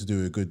always good to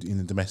do a good in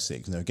the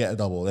domestics. You know, get a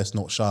double. Let's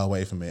not shy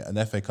away from it.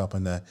 An FA Cup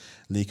and a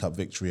League Cup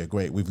victory are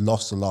great. We've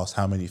lost the last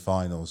how many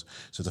finals,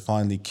 so to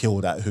finally kill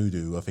that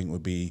hoodoo, I think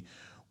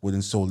would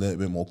install a little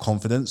bit more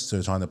confidence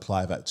to try and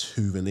apply that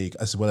to the league,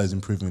 as well as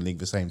improving the league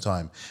at the same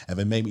time. And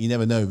then maybe, you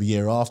never know, the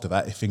year after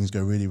that, if things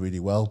go really, really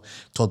well,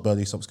 Todd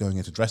Boehly stops going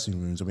into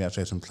dressing rooms and we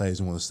actually have some players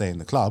who want to stay in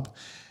the club,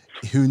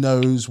 who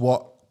knows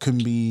what can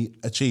be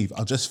achieved.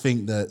 I just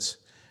think that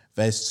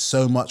there's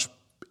so much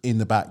in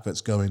the back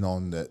that's going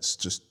on that's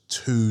just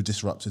too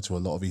disruptive to a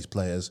lot of these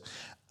players,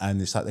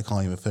 and it's like they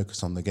can't even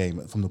focus on the game.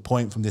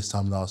 From this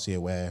time last year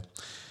where,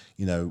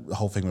 The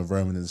whole thing with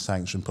Roman and the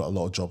sanction put a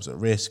lot of jobs at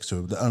risk.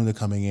 So the owner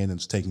coming in and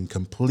just taking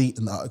complete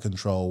and utter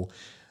control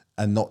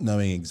and not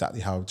knowing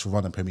exactly how to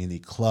run a Premier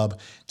League club,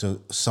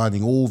 to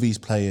signing all these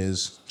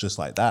players just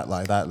like that,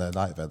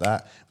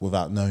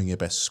 without knowing your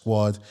best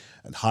squad,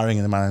 and hiring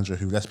a manager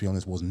who, let's be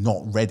honest, was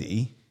not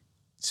ready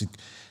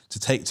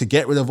to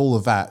get rid of all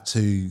of that,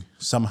 to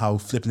somehow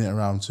flipping it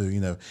around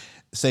to,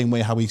 same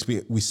way how we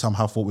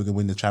somehow thought we could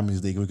win the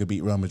Champions League, we could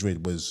beat Real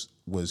Madrid was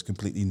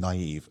completely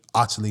naive,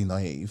 utterly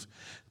naive.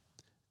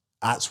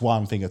 That's why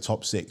I'm thinking a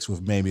top six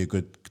with maybe a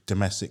good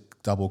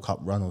domestic double cup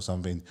run or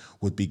something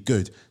would be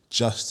good,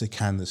 just to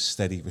kind of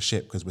steady the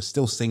ship, because we're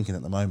still sinking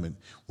at the moment.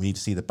 We need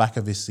to see the back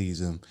of this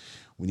season.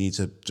 We need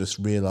to just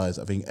realise,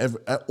 I think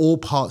all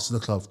parts of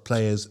the club,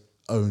 players,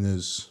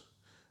 owners,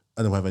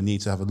 and whoever,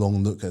 need to have a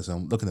long look at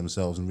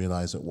themselves and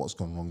realise that what's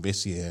gone wrong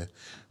this year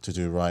to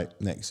do right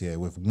next year,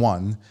 with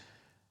one,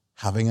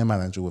 having a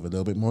manager with a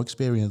little bit more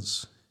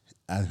experience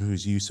and who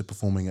is used to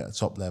performing at a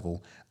top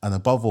level. And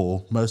above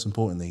all, most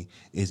importantly,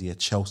 is he a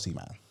Chelsea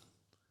man?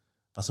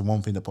 That's the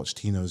one thing that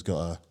Pochettino's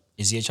got to...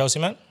 Is he a Chelsea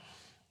man?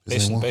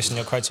 Based on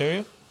your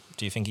criteria?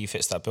 Do you think he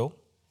fits that bill?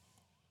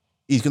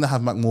 He's going to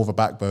have more of a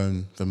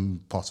backbone than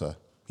Potter.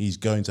 He's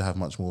going to have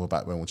much more of a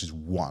backbone, which is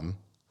one,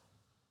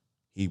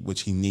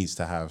 which he needs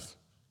to have.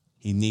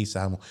 He needs to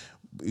have more.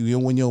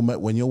 When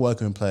you're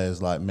working with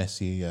players like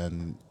Messi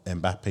and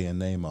Mbappe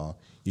and Neymar,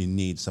 you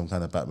need some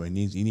kind of backbone.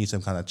 You need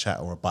some kind of chat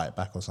or a bite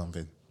back or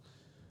something.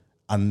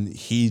 And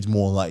he's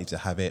more likely to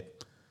have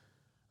it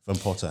than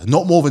Potter.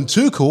 Not more than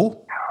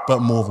Tuchel, but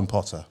more than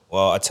Potter.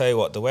 Well, I tell you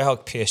what, the way how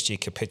PSG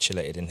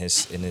capitulated in his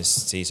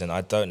season,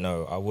 I don't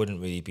know. I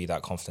wouldn't really be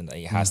that confident that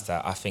he has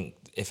that. I think,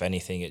 if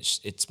anything,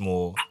 it's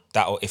more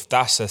that, if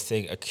that's a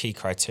key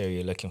criteria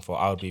you're looking for,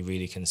 I would be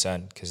really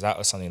concerned, because that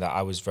was something that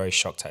I was very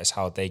shocked at, is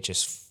how they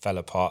just fell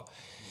apart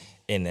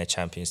in their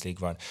Champions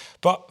League run.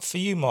 But for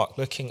you, Mark,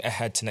 looking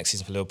ahead to next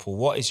season for Liverpool,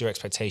 what is your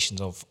expectations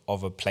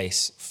of a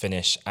place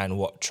finish, and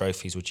what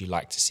trophies would you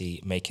like to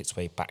see make its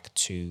way back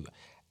to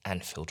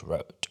Anfield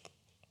Road?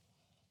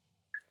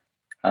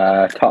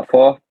 Top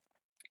four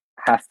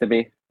has to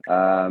be.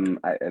 I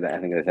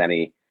don't think there's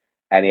any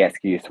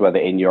excuse, whether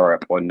in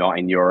Europe or not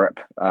in Europe.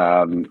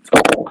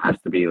 Top four has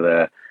to be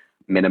the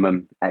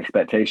minimum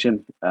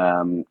expectation.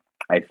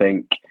 I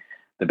think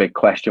the big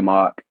question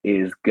mark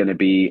is going to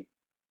be,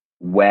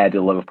 where do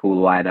Liverpool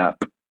line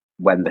up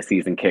when the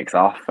season kicks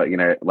off?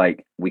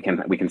 Like we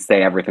can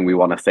say everything we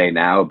want to say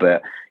now,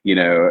 but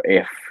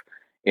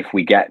if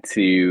we get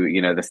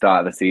to the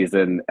start of the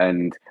season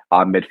and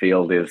our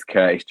midfield is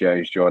Curtis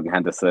Jones, Jordan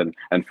Henderson,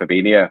 and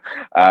Fabinho,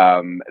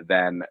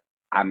 then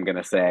I'm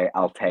gonna say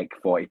I'll take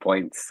 40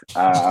 points.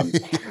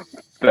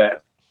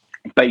 But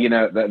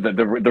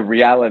the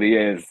reality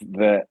is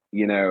that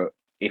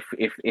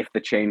if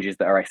the changes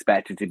that are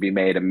expected to be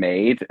made are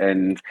made,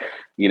 and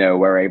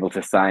we're able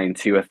to sign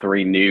 2 or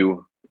 3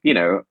 new,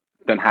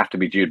 don't have to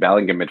be Jude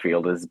Bellingham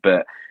midfielders,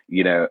 but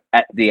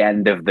at the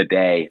end of the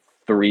day,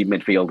 3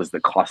 midfielders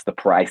that cost the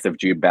price of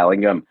Jude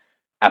Bellingham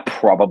are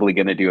probably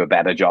going to do a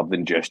better job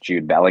than just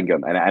Jude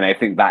Bellingham, and I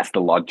think that's the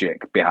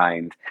logic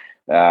behind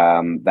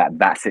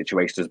that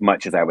situation. As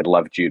much as I would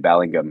love Jude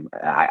Bellingham,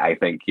 I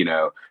think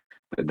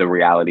the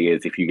reality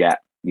is, if you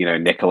get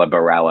Nicola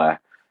Barella,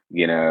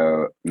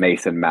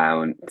 Mason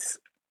Mount,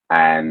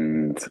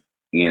 and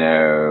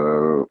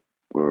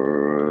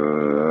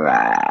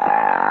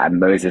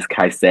Moses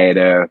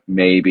Caicedo,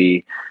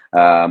 maybe,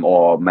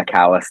 or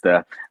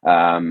McAllister,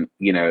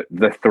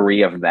 the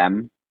 3 of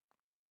them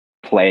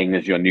playing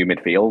as your new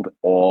midfield,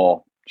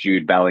 or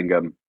Jude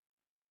Bellingham,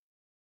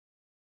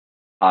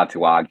 hard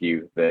to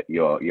argue that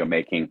you're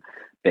making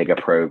bigger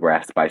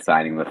progress by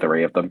signing the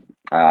 3 of them.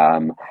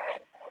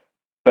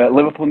 But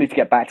Liverpool need to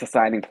get back to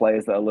signing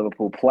players that are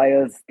Liverpool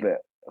players, that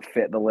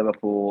fit the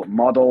Liverpool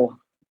model.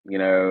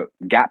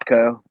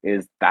 Gakpo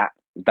is that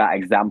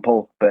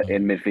example, but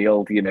in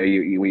midfield,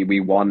 we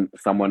want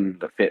someone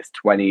that fits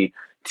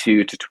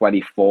 22 to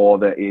 24,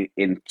 that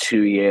in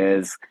 2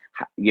 years,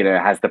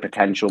 has the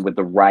potential, with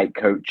the right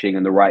coaching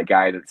and the right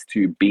guidance,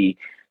 to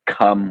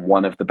become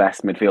one of the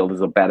best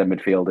midfielders or better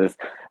midfielders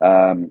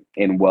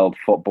in world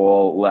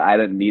football. I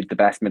don't need the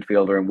best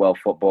midfielder in world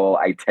football.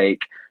 I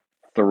take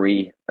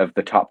 3 of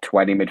the top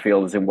 20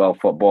 midfielders in world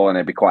football, and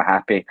I'd be quite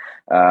happy.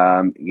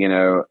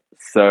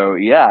 So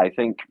yeah, I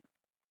think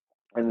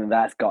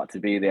that's got to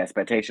be the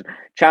expectation.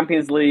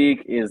 Champions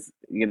League is,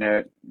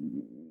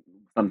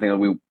 something that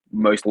we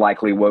most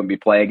likely won't be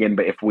playing in,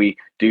 but if we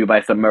do by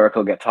some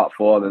miracle get top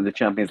 4, then the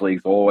Champions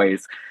League's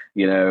always,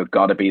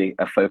 got to be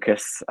a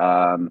focus.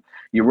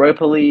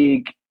 Europa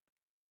League,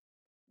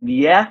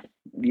 yeah,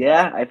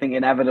 I think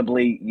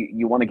inevitably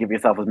you want to give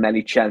yourself as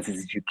many chances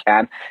as you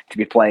can to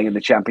be playing in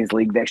the Champions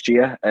League next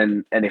year,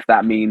 and if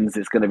that means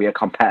it's going to be a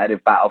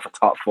competitive battle for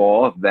top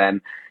 4,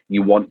 then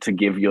you want to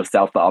give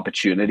yourself the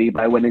opportunity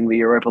by winning the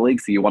Europa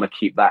League. So you want to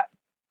keep that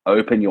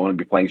open. You want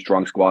to be playing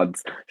strong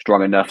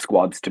enough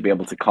squads to be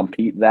able to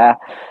compete there.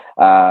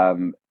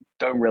 Don't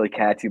really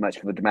care too much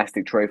for the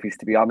domestic trophies,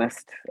 to be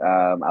honest.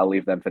 I'll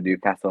leave them for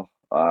Newcastle.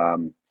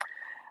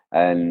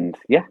 And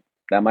yeah,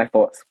 They're my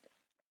thoughts.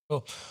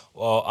 Cool.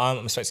 Well,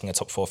 I'm expecting a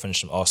top 4 finish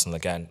from Arsenal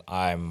again.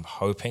 I'm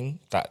hoping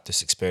that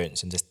this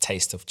experience and this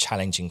taste of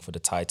challenging for the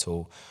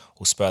title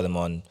will spur them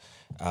on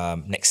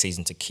next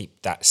season to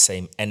keep that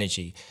same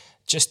energy.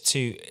 Just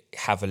to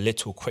have a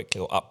quick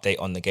little update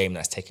on the game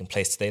that's taking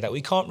place today that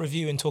we can't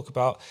review and talk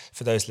about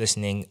for those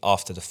listening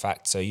after the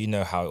fact, so you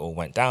know how it all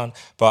went down.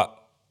 But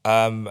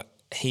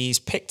he's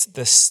picked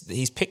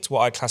what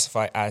I'd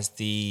classify as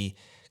the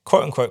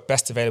quote unquote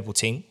best available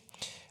team.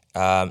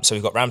 So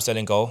we've got Ramsdale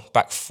in goal,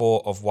 back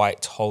 4 of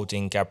White,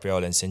 Holding,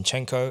 Gabriel and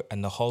Zinchenko,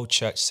 and the whole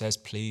church says,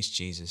 please,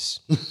 Jesus,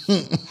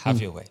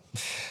 have your way.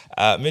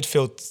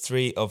 Midfield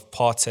 3 of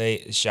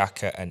Partey,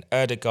 Xhaka and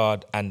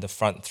Erdegaard, and the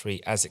front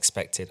 3, as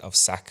expected, of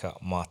Saka,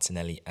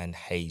 Martinelli and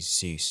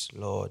Jesus.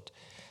 Lord,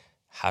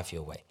 have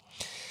your way.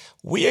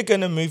 We are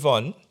going to move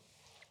on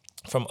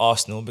from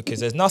Arsenal because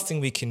there's nothing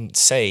we can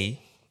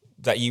say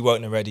that you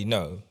won't already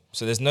know.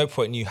 So there's no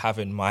point in you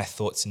having my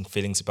thoughts and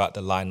feelings about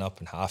the lineup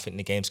and how I think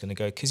the game's going to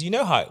go because you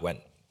know how it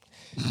went.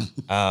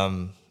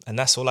 And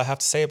that's all I have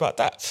to say about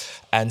that.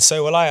 And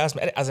so will I as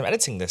I'm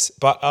editing this.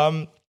 But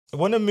I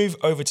want to move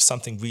over to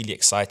something really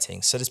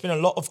exciting. So there's been a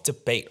lot of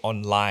debate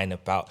online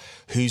about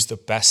who's the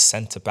best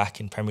centre-back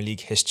in Premier League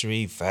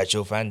history.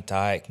 Virgil van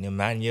Dijk,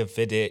 Nemanja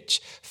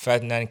Vidic.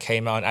 Ferdinand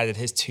came out and added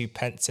his 2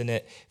 pence in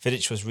it.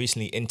 Vidic was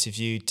recently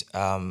interviewed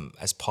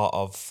as part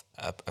of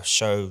a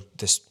show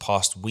this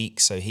past week.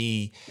 So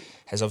he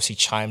has obviously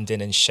chimed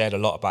in and shared a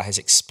lot about his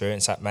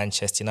experience at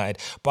Manchester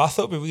United. But I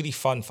thought it would be really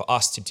fun for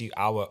us to do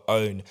our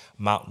own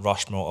Mount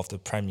Rushmore of the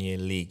Premier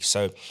League.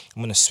 So I'm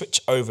going to switch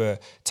over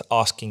to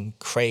asking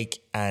Craig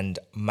and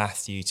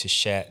Matthew to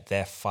share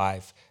their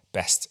 5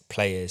 best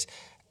players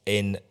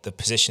in the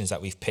positions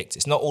that we've picked.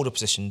 It's not all the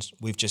positions.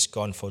 We've just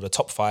gone for the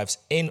top 5s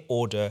in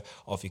order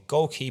of your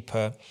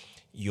goalkeeper,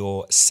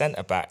 your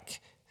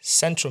centre-back,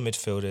 central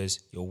midfielders,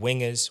 your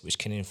wingers, which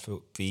can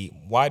be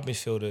wide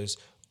midfielders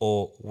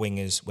or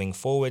wingers, wing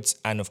forwards,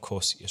 and of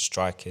course your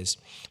strikers.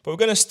 But we're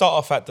going to start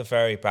off at the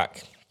very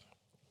back.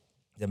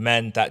 The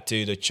men that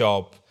do the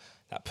job,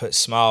 that put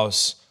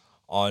smiles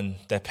on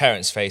their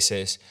parents'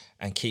 faces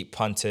and keep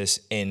punters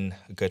in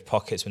good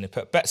pockets when they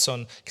put bets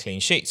on clean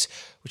sheets,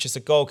 which is the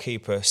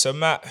goalkeeper. So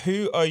Matt,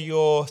 who are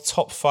your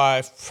top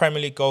 5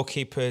 Premier League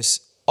goalkeepers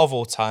of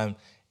all time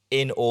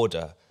in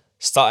order?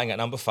 Starting at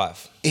number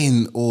 5.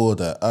 In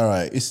order. All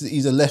right.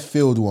 He's a left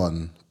field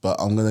one, but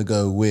I'm going to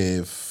go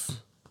with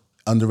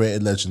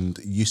underrated legend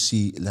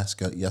Jussi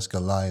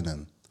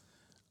Jääskeläinen.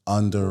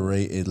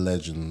 Underrated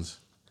legend.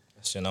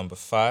 That's your number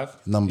 5.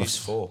 Who's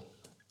 4?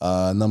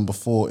 Number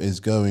 4 is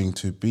going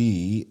to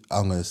be,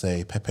 I'm going to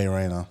say, Pepe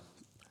Reina.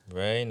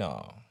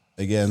 Reina.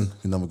 Again,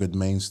 another good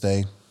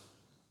mainstay.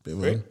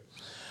 Bit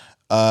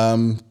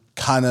of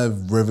kind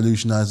of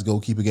revolutionised the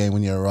goalkeeper game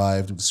when you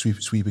arrived with the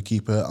sweeper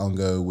keeper. I'll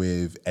go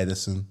with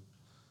Ederson.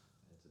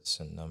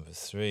 Ederson, number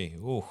 3.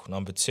 Ooh,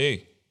 number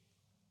 2.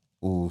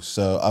 Ooh,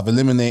 so I've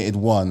eliminated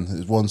one.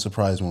 There's one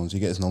surprise one, so he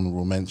gets an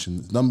honourable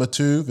mention. Number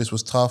 2, this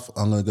was tough.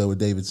 I'm going to go with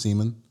David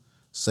Seaman.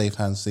 Safe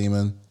hand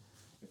Seaman.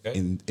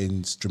 Okay.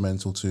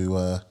 Instrumental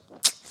to,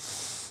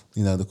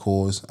 the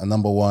cause. And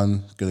number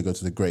 1, going to go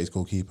to the greatest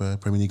goalkeeper,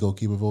 Premier League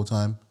goalkeeper of all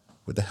time.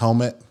 With the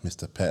helmet,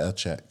 Mr. Petr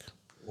Cech.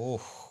 Ooh.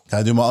 Can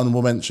I do my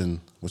honourable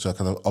mention? Which I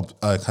kind of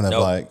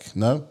Nope. like.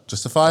 No?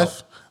 Just a 5?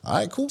 Nope. All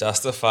right, cool.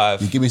 Just a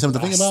 5. You give me something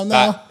to think about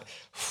now?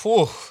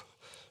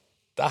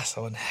 That's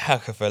one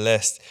heck of a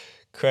list.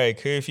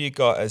 Craig, who have you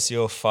got as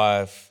your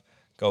 5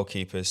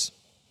 goalkeepers?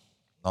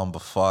 Number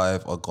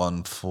 5, I've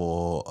gone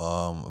for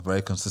a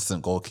very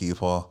consistent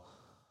goalkeeper.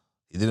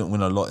 He didn't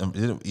win a lot. I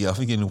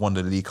think he only won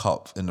the League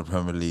Cup in the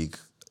Premier League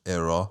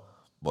era,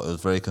 but it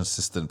was very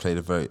consistent.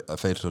 Played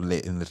till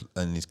late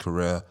in his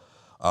career.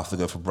 I have to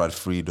go for Brad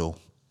Friedel.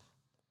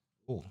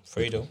 Oh,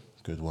 Friedel.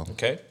 Good one.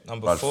 Okay,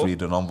 number Brad 4.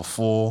 Friedel. Number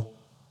 4,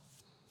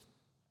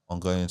 I'm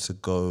going to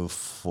go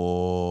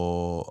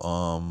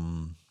for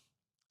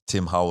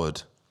Tim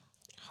Howard.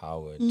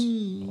 Howard.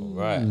 All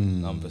right.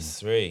 Number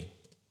 3.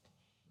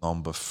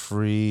 Number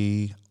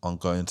 3, I'm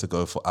going to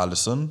go for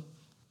Alisson.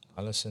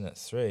 Alisson at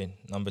 3.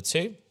 Number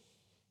 2.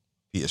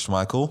 Peter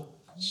Schmeichel.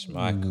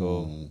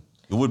 Schmeichel.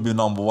 It would be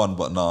number 1,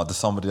 but no, there's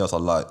somebody else I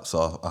like,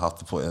 so I have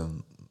to put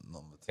him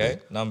number 2.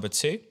 Okay, number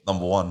 2.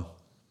 Number 1.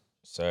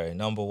 Sorry,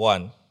 number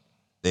 1.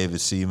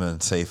 David Seaman,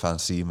 safe hand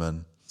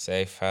Seaman.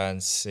 Safe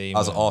hand Seaman.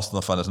 As an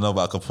Arsenal fan, there's no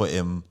way I could put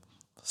him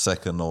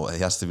second, or he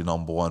has to be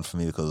number 1 for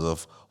me because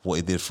of what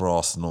he did for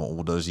Arsenal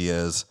all those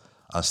years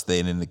and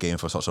staying in the game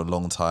for such a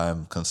long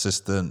time,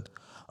 consistent.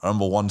 I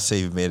remember one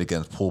save he made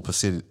against Paul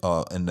Pacini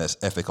in the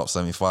FA Cup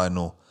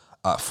semi-final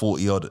at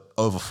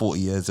over 40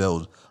 years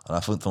old, and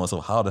I think to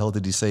myself, how the hell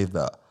did he save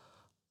that?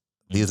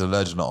 He's a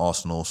legend at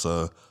Arsenal,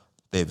 so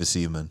David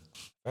Seaman.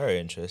 Very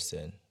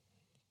interesting.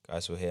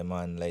 Guys will hear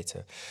mine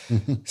later.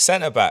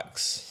 Centre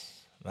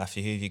backs.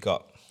 Matthew, who have you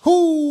got?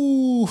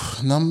 Ooh,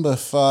 number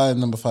 5.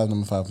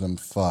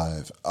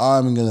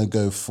 I'm going to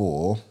go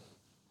for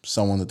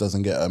someone that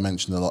doesn't get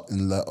mentioned a lot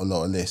in a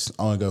lot of lists.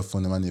 I'm going to go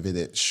for Nemanja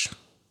Vidic.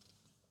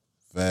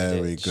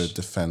 Very good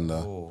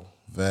defender. Ooh,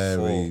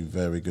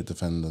 very good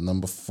defender.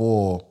 Number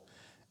 4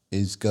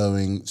 is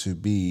going to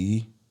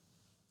be,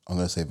 I'm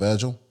going to say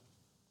Virgil.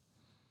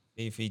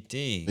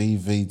 VVD.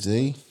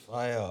 VVD.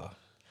 Fire.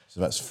 So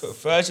that's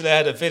Virgil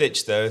had a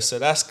Vidic though, so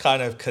that's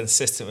kind of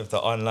consistent with the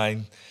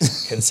online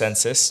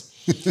consensus.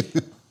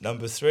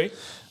 Number 3.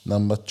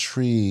 number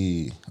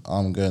 3.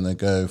 I'm going to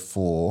go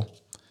for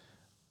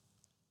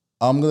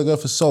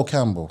Sol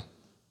Campbell.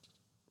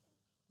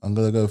 I'm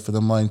going to go for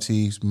the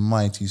mighty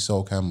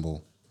Sol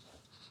Campbell.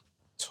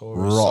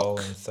 Torres Rock. Sol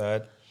in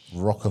 3rd.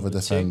 Rock of a Number 2.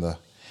 defender.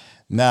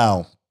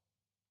 Now,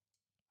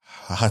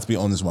 I had to be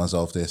honest with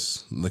myself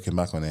this, looking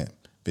back on it.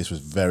 This was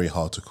very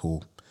hard to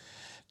call.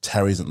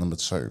 Terry's at number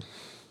 2.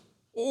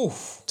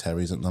 Oof.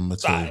 Terry's at number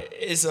 2. That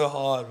is a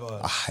hard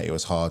one. It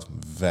was hard.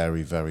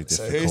 Very, very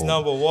So difficult. who's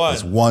number 1?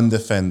 There's one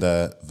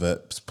defender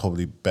that's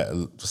probably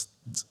better.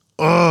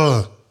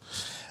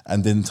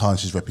 And didn't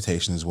tarnish his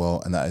reputation as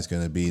well, and that is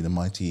going to be the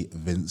mighty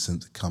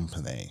Vincent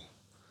Kompany.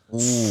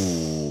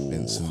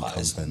 Vincent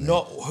That's Kompany.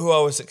 not who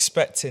I was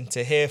expecting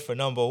to hear for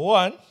number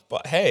 1,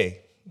 but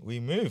hey, we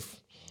move.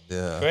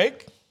 Yeah.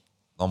 Craig?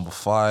 Number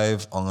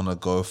 5, I'm gonna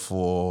go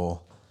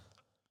for.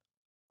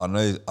 I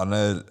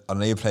know.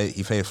 He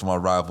played for my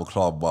rival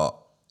club, but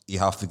you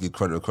have to give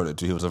credit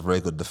to. He was a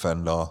very good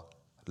defender,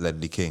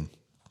 Ledley King,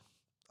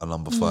 at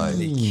number 5.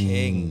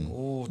 King.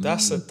 Ooh,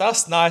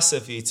 that's nice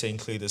of you to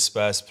include a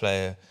Spurs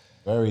player.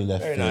 Very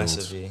left Very field. nice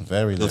of you.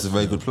 Very He left was a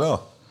very good player.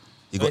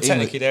 He I mean, got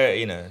technically,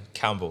 there,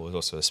 Campbell was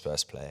also a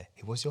Spurs player.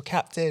 He was your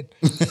captain.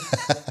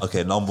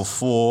 Okay, number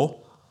 4,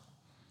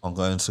 I'm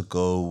going to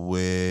go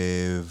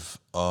with.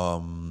 I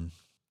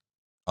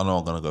know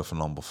I'm going to go for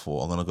number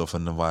 4. I'm going to go for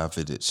Nemanja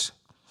Vidic.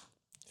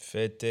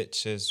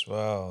 Vidic as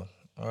well.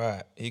 All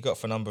right, who you got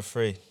for number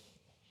 3?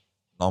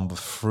 Number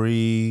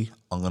 3,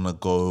 I'm going to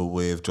go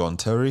with John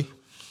Terry.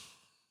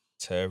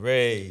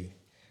 Terry.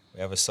 We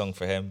have a song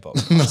for him, but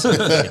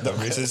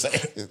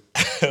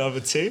number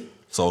 2,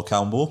 Sol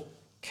Campbell,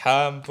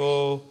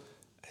 Campbell.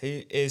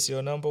 Who is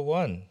your number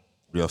 1?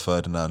 Rio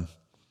Ferdinand.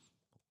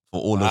 For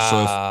all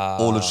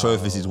the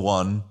trophies he's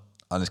won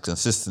and his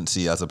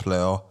consistency as a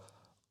player,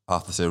 I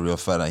have to say Rio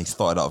Ferdinand. He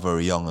started out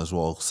very young as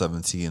well,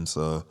 17.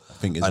 So I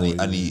think it's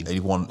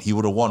he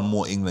would have won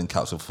more England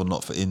caps if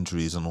not for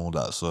injuries and all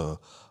that. So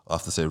I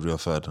have to say Rio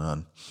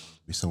Ferdinand.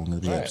 Be someone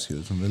going to be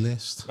executed from the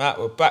list. Matt,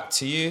 we're back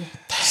to you.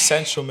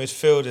 Central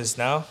midfielders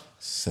now.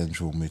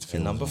 Central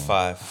midfield. Number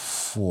 5.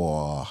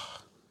 4.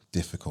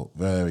 Difficult.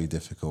 Very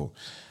difficult.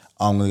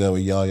 I'm going to go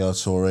with Yaya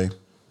Toure.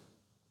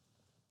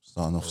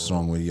 Starting off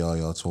strong with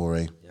Yaya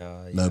Toure.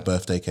 No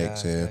birthday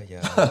cakes here.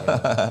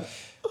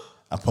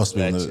 And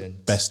possibly one of the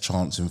Legend. best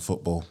chants in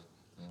football.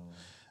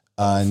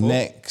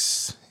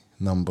 Next,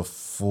 number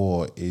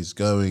 4 is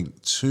going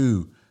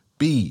to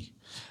be,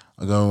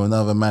 I'm going with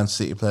another Man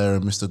City player,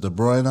 Mr. De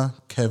Bruyne,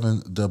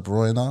 Kevin De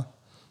Bruyne,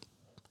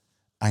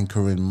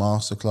 anchoring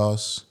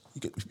masterclass.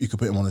 You could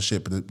put him on a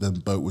ship, but the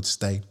boat would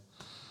stay.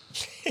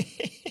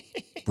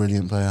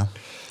 Brilliant player.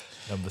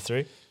 Number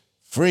 3.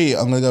 3,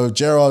 I'm going to go with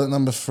Gerrard at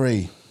number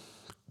 3.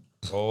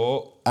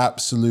 Oh,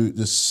 Absolute,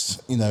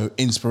 just,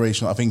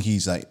 inspirational. I think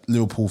he's like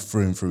Liverpool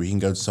through and through. He can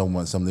go to some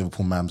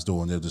Liverpool man's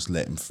door and they'll just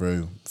let him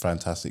through.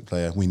 Fantastic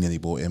player. We nearly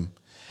bought him.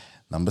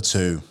 Number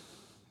 2,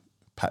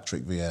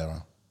 Patrick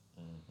Vieira.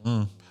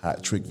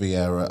 Patrick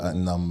Vieira at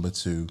number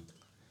 2.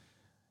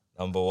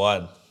 number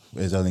 1.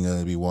 There's only going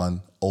to be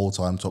one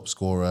all-time top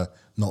scorer,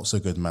 not so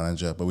good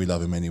manager, but we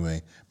love him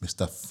anyway,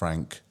 Mr.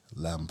 Frank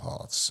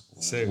Lampard.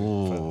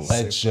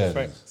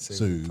 Legend.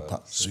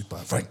 Super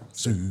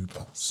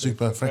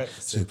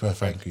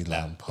Frankie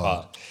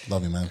Lampard.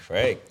 Love you, man.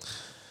 Craig.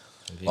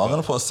 I'm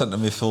gonna put a centre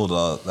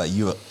midfielder that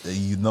you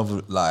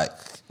never like.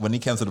 When he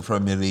came to the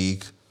Premier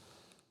League,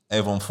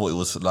 everyone thought it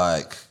was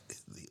like,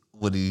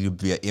 would he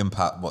be an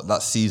impact? But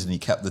that season, he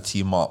kept the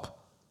team up.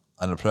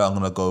 And the player I'm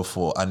gonna go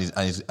for, and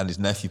his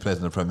nephew plays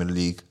in the Premier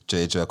League,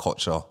 JJ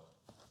Okocha.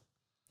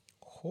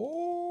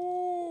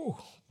 Oh,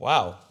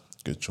 wow.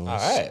 Good choice. All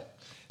right.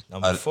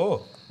 Number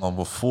 4.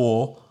 Number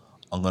 4,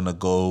 I'm gonna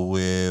go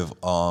with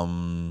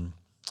Paul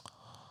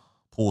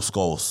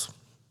Scholes,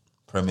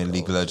 Premier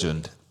League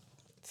legend.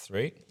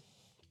 3.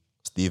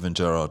 Steven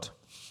Gerrard.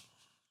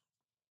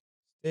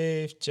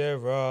 Steve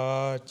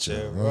Gerrard.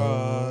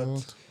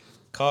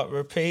 Can't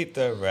repeat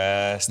the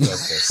rest of the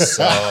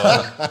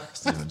song.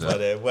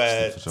 But it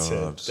went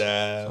to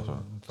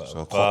them.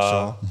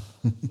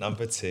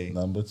 Number 2.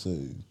 Number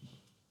 2.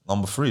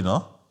 Number 3,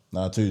 no?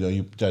 No, 2 though.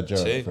 You Gerrard 2.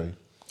 at 3.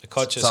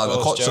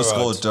 Okocha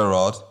scores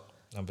Gerrard.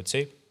 Number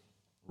 2.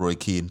 Roy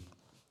Keane.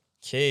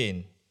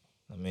 Keane.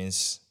 That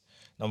means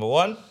number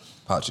 1.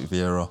 Patrick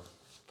Vieira.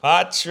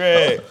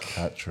 Patrick.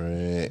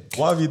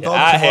 What have you done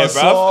out to here, my bruv.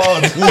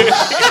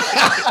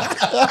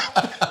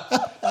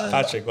 son?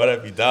 Patrick, what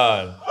have you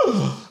done?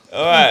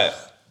 All right.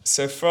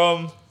 So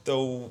from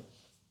the...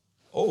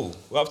 Oh,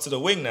 we're up to the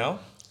wing now.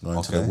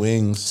 Going to the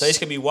wings. So it's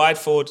going to be wide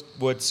forwards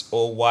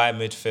or wide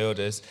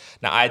midfielders.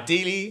 Now,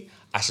 ideally,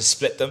 I should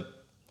split them.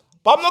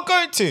 But I'm not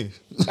going to.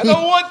 I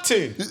don't want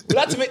to. We'd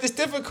like to make this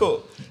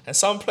difficult. And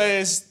some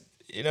players,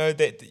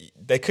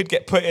 they could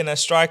get put in as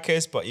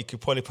strikers, but you could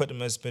probably put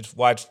them as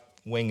wide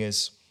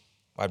wingers.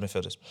 Wide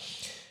midfielders.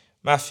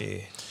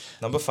 Matthew,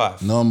 number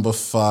 5. Number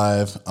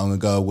 5, I'm going to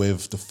go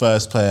with the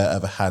first player I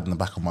ever had in the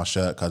back of my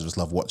shirt because I just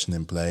love watching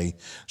him play.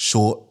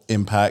 Short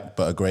impact,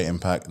 but a great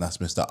impact, and that's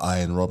Mr.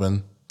 Iron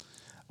Robin.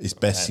 His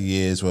best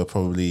years were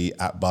probably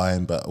at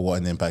Bayern, but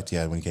what an impact he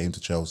had when he came to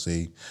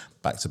Chelsea.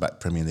 Back-to-back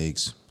Premier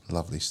Leagues.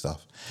 Lovely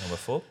stuff. Number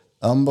 4.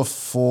 Number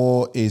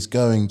 4 is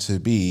going to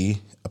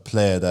be a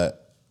player that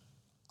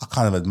I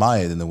kind of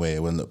admired in a way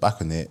when I look back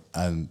on it,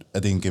 and I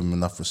didn't give him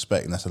enough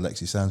respect, and that's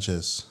Alexis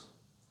Sanchez.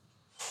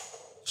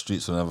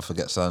 Streets will never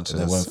forget Sanchez.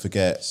 They won't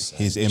forget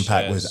his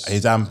impact was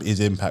his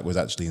impact was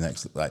actually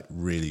next, like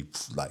really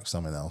like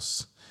something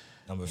else.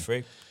 Number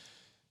 3.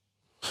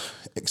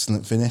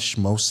 Excellent finish,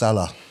 Mo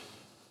Salah.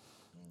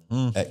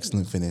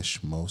 Excellent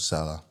finish, Mo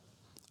Salah.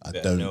 I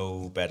Better don't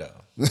know better.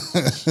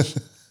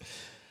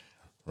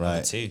 right.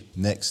 Number 2.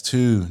 Next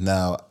 2.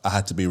 Now I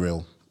had to be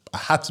real.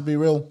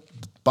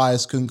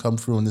 Bias couldn't come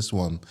through on this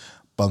one.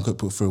 Bunkert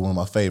put through one of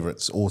my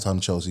favourites, all-time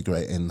Chelsea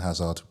great, Eden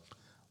Hazard.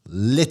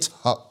 Lit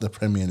up the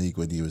Premier League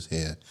when he was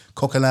here.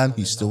 Coquelin,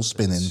 he's still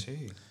spinning.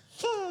 2.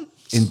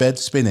 In bed,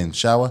 spinning.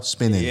 Shower,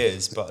 spinning. He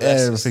is, but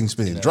that's everything just,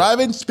 spinning.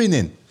 Driving,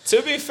 spinning.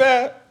 To be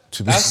fair,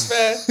 that's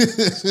fair.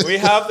 We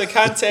have the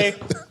Kante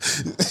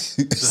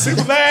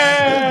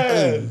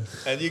Superman,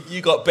 and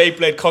you got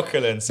Beyblade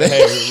Coquelin. So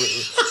hey,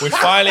 we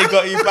finally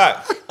got you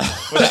back.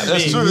 What that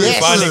mean? true. We Yes.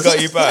 finally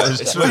got you back.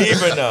 It's we're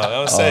even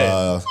now. I'm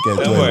saying. Get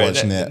Don't joy worry.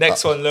 watching it.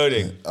 Next one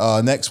loading.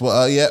 Next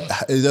one,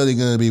 it's only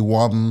going to be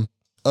one.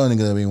 Only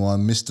going to be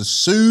one. Mr.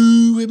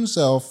 Sue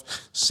himself,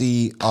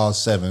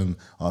 CR7.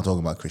 I'm talking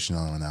about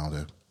Cristiano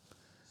Ronaldo.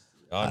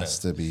 Oh, no. Has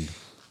to be.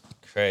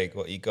 Craig,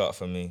 what you got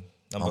for me?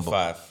 Number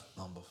 5.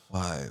 Number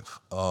 5.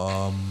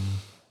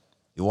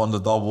 He won the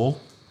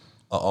double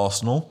at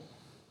Arsenal.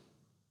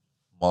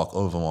 Mark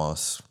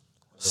Overmars.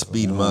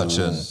 Speed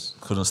merchant.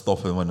 Couldn't stop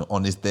him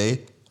on his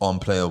day.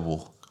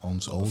 Unplayable. On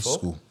to old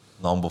school.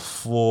 Number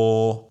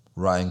 4,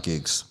 Ryan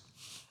Giggs.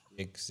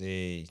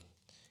 Giggsy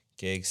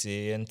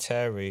and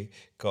Terry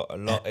got a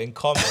lot in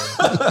common. So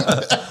I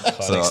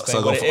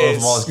got for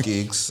Overmars,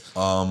 Giggs,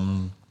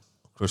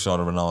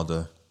 Cristiano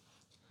Ronaldo.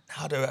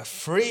 Now they're at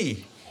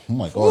 3. Oh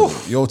my God,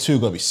 your 2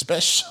 got to be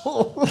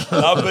special.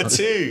 Number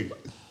 2.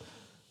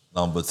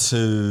 Number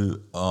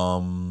 2,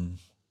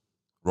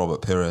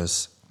 Robert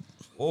Pires.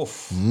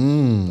 Oof.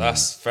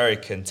 That's very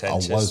I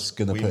contentious. was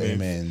going to We put him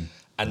move. in.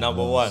 And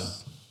number 1.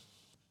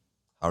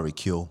 Harry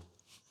Kewell.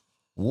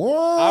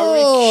 Whoa.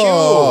 Harry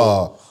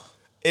Kewell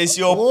is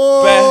your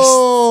Whoa. best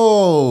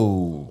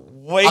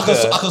winger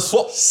I can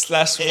swap.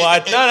 slash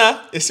wide.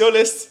 No, it's your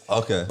list.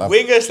 Okay.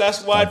 Winger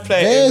slash wide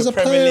player in there's the a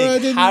Premier player I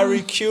League. didn't- Harry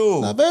Now,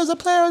 Kewell. there's a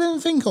player I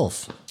didn't think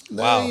of.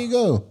 There Wow. you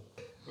go.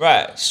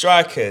 Right,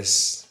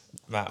 strikers.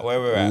 Matt, where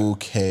we're at?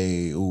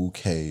 Okay.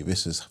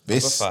 This is Number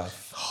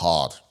 5.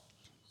 hard.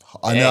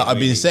 I know I've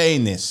really. been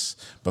saying this,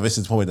 but this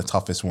is probably the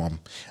toughest one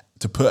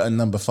to put at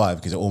number 5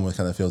 because it almost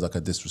kind of feels like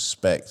a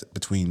disrespect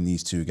between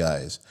these 2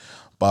 guys.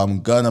 But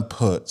I'm gonna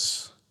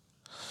put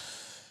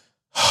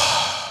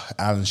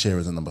Alan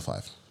Shearer at number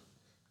 5.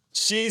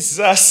 Jesus.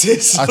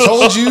 I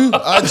told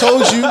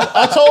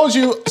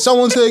you,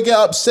 someone's gonna get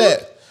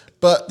upset.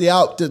 But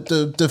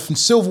the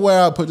silverware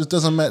output just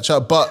doesn't match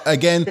up. But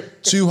again,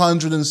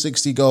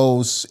 260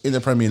 goals in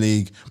the Premier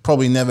League,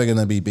 probably never going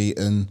to be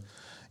beaten.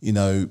 You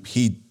know,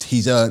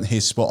 he's earned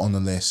his spot on the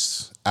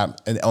list,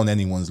 on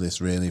anyone's list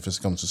really, if it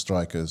comes to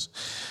strikers.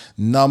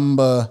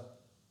 Number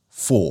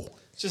 4.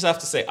 Just have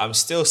to say, I'm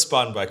still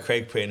spun by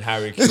Craig putting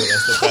Harry Kewell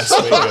as the best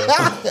winger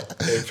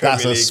in Premier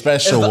That's a League.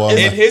 special one.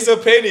 In his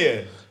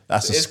opinion.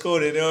 That's a it's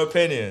called in your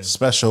opinion.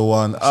 Special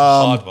one.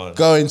 hard one.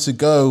 Going to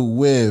go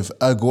with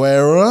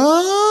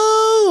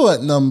Aguero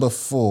at number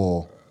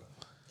 4.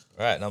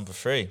 Right, number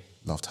 3.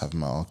 Love to have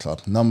him at our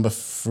club. Number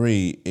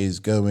 3 is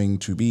going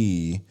to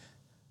be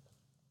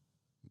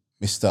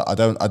Mr. I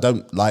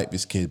don't like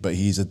this kid, but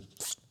he's a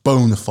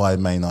bona fide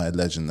Man United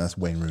legend. That's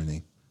Wayne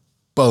Rooney.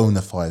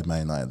 Bona fide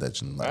Man United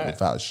legend, like, Right.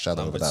 without a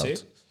shadow Number of a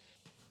 2.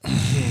 doubt.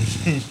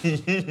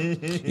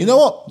 You know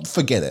what?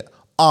 Forget it.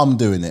 I'm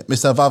doing it.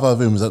 Mr.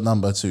 Vavavoom was at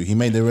number 2. He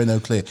made the Renault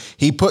Clio.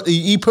 He put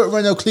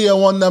Renault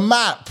Clio on the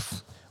map.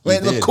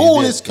 Went the did,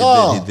 coolest he did,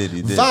 car. he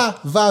did.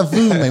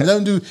 Vavavoom, man. We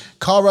don't do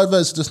car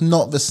adverts, just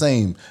not the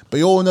same. But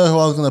you all know who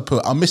I was going to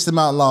put. I missed him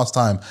out last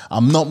time.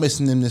 I'm not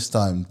missing him this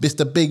time.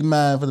 Mr. Big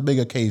Man for the big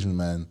occasion,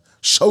 man.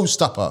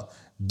 Showstopper.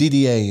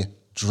 Didier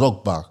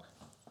Drogba.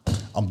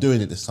 I'm doing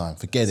it this time.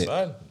 Forget it.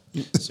 Fine.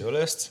 It's your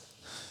list.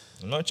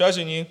 I'm not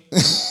judging you.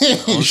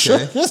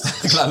 Okay.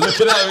 Like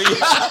looking at me.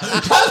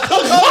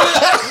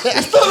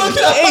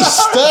 He's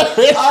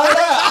stirring.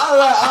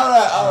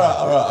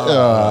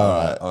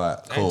 All right,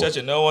 I cool. ain't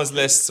judging no one's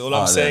list. All I'm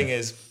Alright, saying then.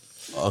 is,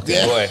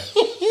 Okay. boy,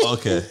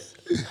 Okay.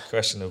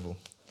 questionable.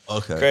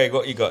 Okay. Craig,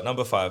 what you got?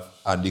 Number 5.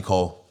 Andy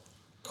Cole.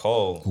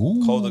 Cole.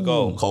 Cole the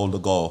goal. Cole the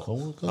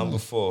goal. Number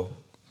 4.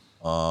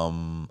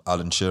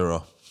 Alan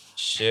Shearer.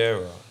 Shearer.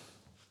 Number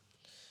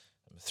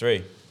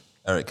 3.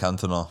 Eric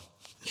Cantona.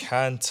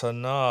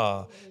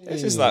 Cantona.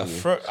 This is like,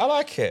 I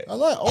like it. I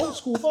like old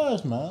school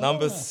vibes, man.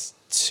 Number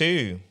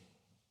 2.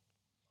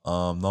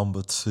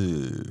 Number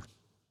 2.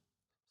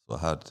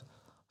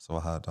 So I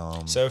had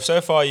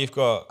So far you've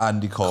got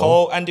Andy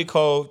Cole. Andy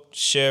Cole,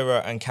 Shearer,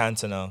 and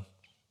Cantona.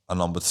 And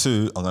number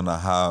 2, I'm gonna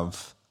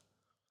have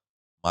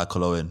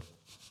Michael Owen.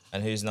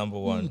 And who's number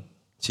 1?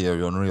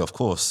 Thierry Henry, of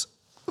course.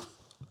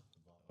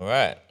 All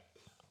right.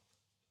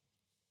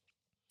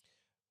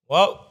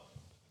 Well,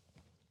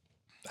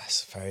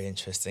 that's a very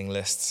interesting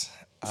list.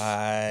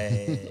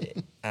 I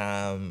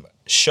am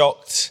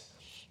shocked,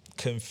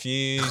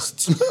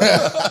 confused,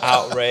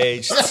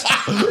 outraged,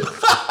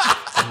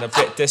 and a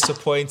bit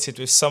disappointed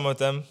with some of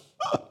them.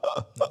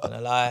 Not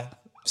gonna lie.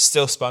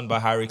 Still spun by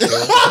Harry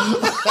Kewell.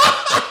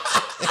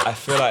 I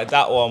feel like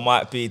that one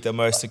might be the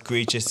most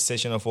egregious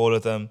decision of all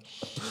of them.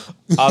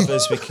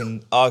 Others we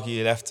can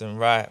argue left and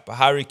right, but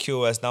Harry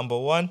Kewell as number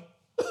 1.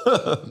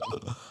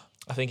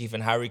 I think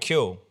even Harry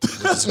Kewell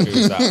would disagree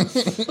with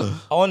that.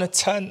 I want to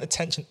turn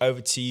attention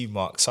over to you,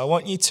 Mark. So I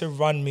want you to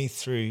run me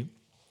through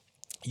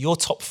your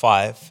top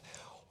 5.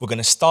 We're going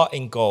to start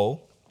in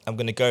goal. I'm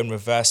going to go in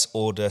reverse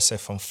order, so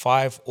from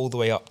 5 all the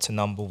way up to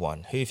number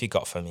 1. Who have you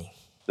got for me?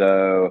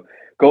 So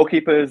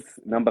goalkeepers,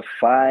 number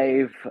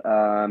 5,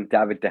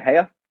 David De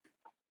Gea.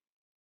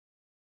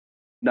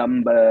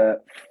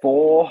 Number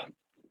 4,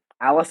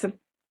 Alisson.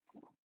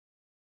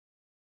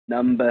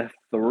 Number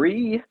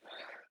 3,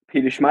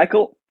 Peter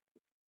Schmeichel.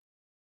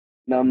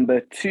 Number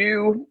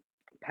 2,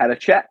 Petr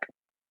Cech.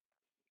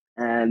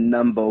 And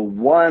number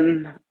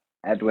 1,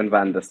 Edwin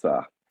van der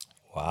Sar.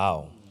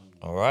 Wow.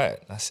 All right.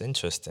 That's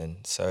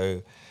interesting.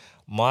 So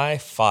my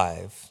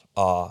 5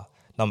 are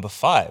number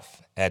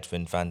 5,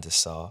 Edwin van der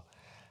Sar.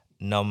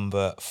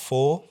 Number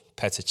 4,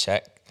 Petr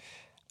Cech.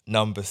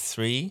 Number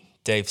 3,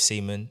 Dave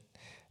Seaman.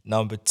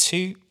 Number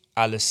 2,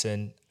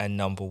 Alisson. And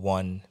number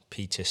 1,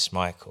 Peter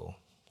Schmeichel.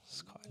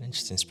 It's quite an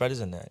interesting spread,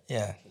 isn't it?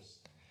 Yeah.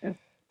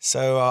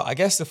 So I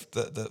guess the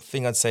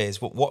thing I'd say is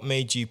what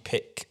made you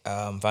pick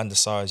Van der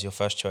Sar as your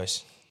first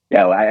choice?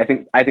 Yeah, well,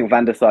 I think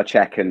Van der Sar,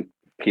 Cech, and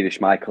Peter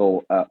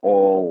Schmeichel are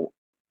all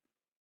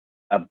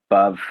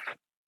above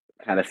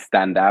kind of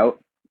stand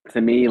out to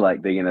me.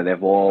 Like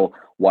they've all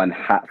won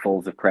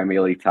hatfuls of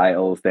Premier League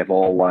titles. They've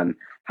all won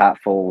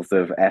hatfuls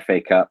of FA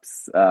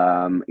Cups.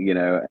 And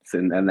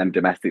then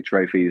domestic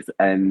trophies.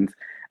 And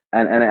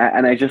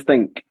I just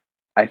think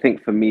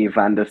for me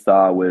Van der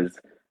Sar was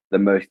the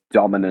most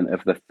dominant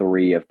of the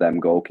 3 of them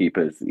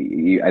goalkeepers.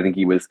 I think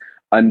he was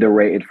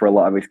underrated for a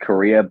lot of his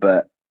career,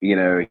 but he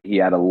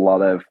had a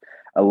lot of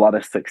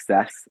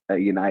success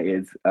at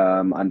United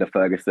under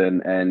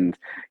Ferguson, and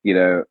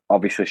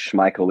obviously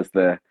Schmeichel was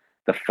the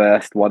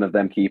first one of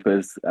them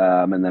keepers,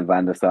 and then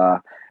Van der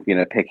Sar,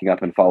 picking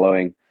up and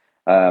following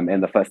in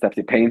the first steps.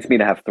 It pains me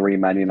to have 3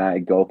 Man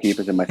United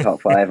goalkeepers in my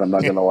top 5. I'm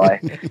not gonna lie,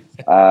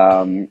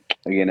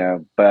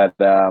 but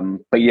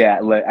yeah,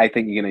 I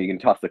think you can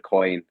toss a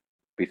coin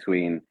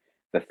between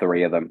the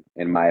 3 of them,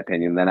 in my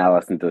opinion. Then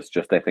Alisson does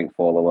just, I think,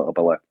 fall a little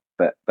below.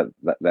 But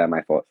they're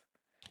my thoughts.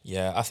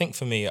 Yeah, I think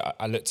for me,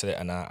 I looked at it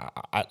and I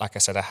like I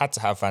said, I had to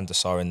have Van der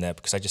Sar in there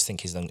because I just think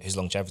his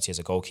longevity as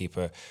a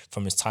goalkeeper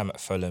from his time at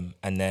Fulham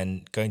and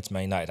then going to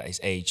Man United at his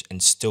age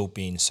and still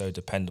being so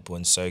dependable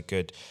and so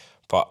good.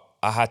 But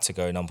I had to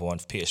go number 1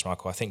 for Peter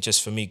Schmeichel. I think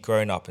just for me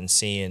growing up and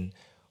seeing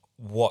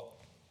what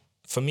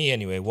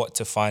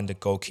to find a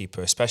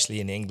goalkeeper, especially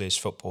in English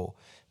football,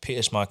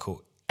 Peter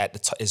Schmeichel at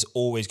the is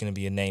always going to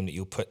be a name that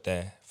you'll put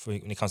there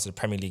when it comes to the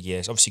Premier League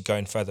years. Obviously,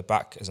 going further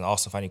back as an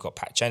Arsenal fan, you've got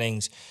Pat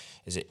Jennings.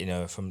 Is it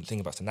from thinking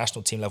about the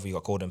national team level, you've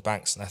got Gordon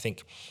Banks, and I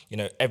think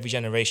every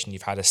generation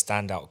you've had a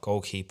standout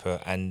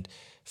goalkeeper. And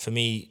for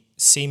me,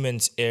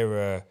 Seaman's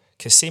era,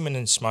 because Seaman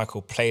and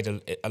Schmeichel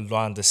played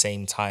around the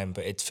same time,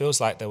 but it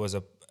feels like there was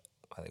I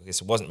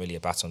guess it wasn't really a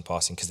baton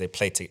passing because they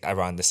played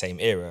around the same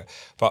era.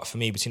 But for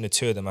me, between the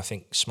 2 of them, I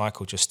think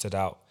Schmeichel just stood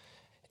out.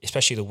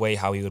 Especially the way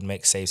how he would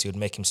make saves. He would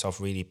make himself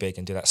really big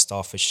and do that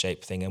starfish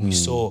shape thing. And we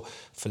saw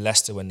for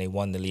Leicester when they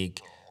won the league,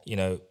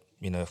 a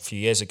few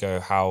years ago,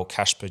 how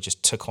Kasper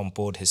just took on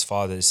board his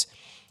father's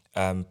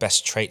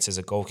best traits as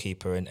a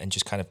goalkeeper and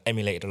just kind of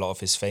emulated a lot of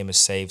his famous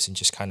saves and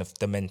just kind of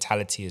the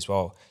mentality as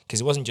well.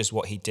 Because it wasn't just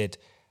what he did,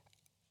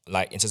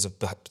 like in terms of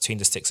between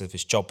the sticks of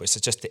his job, but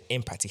it's just the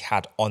impact he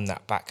had on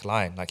that back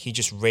line. Like he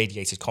just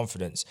radiated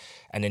confidence.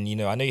 And then,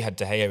 I know you had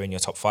De Gea in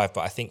your top 5,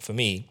 but I think for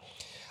me,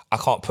 I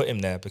can't put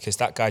him there because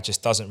that guy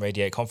just doesn't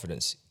radiate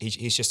confidence.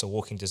 He's just a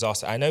walking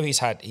disaster. I know he's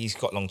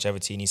got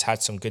longevity and he's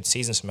had some good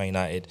seasons for Man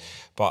United,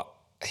 but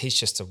he's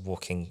just a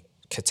walking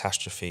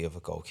catastrophe of a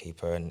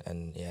goalkeeper.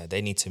 And yeah,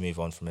 they need to move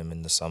on from him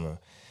in the summer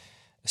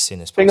as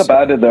soon as possible. The thing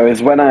about it though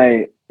is when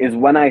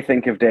I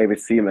think of David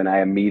Seaman, I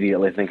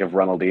immediately think of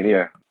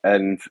Ronaldinho,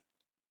 and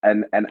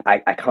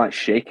I can't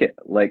shake it.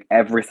 Like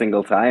every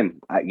single time,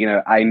 I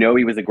know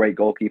he was a great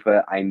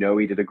goalkeeper. I know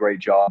he did a great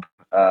job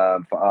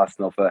for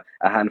Arsenal for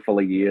a handful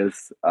of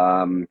years.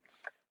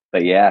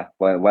 But yeah,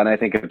 when I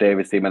think of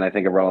David Seaman, I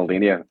think of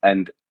Ronaldinho,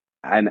 and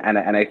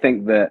I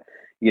think that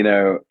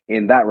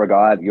in that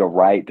regard, you're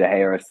right. De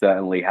Gea has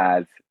certainly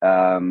had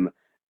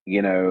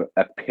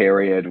a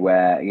period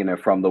where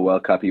from the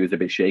World Cup he was a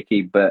bit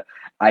shaky, but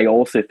I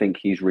also think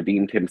he's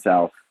redeemed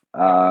himself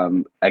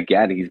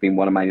Again, he's been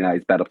one of Man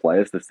United's better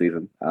players this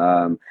season.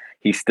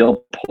 He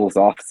still pulls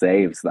off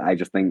saves that I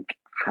just think,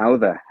 how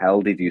the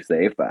hell did you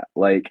save that?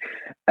 Like,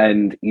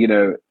 and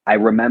I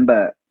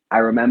remember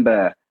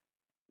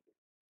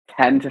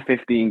 10 to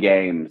 15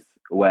 games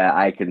where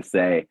I can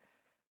say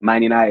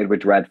Man United were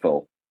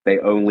dreadful. They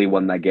only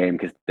won that game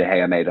because De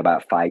Gea made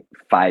about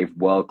five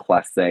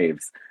world-class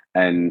saves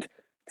and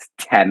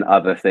 10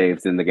 other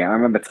saves in the game. I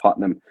remember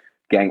Tottenham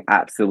getting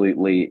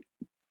absolutely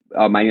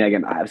Man United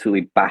getting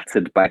absolutely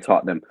battered by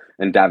Tottenham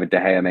and David De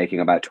Gea making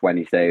about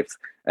 20 saves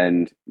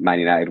and Man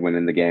United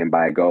winning the game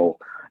by a goal.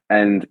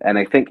 And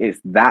I think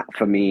it's that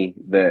for me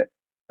that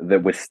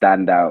was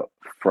standout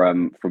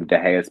from De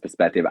Gea's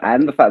perspective,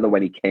 and the fact that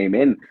when he came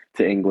in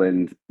to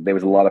England, there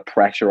was a lot of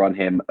pressure on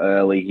him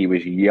early. He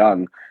was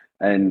young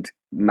and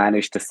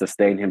managed to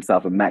sustain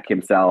himself and make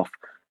himself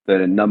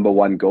the number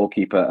one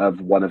goalkeeper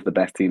of one of the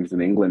best teams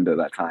in England at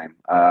that time.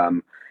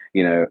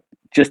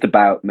 Just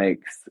about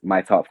makes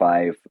my top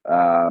five.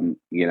 I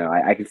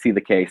can see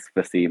the case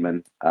for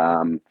Seaman,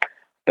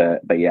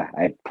 but yeah,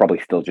 I'd probably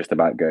still just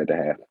about go De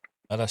Gea.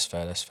 Oh, that's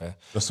fair. That's fair.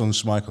 Just on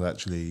Schmeichel,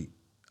 actually,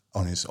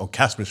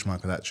 Kasper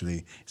Schmeichel,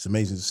 actually, it's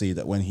amazing to see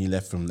that when he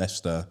left from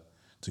Leicester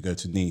to go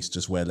to Nice,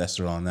 just where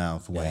Leicester are now,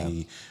 from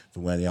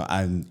where they are,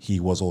 and he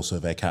was also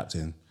their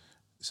captain.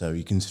 So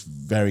you can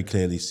very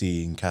clearly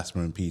see in Kasper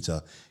and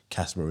Peter,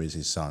 Kasper is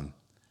his son.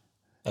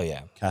 Oh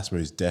yeah, Kasper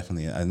is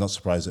definitely. I'm not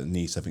surprised at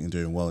Nice. I think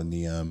they're doing well in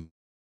the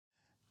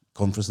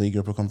Conference League,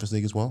 Europa Conference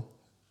League as well.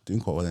 Doing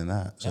quite well in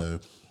that. Yep. So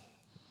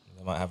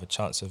they might have a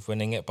chance of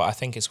winning it, but I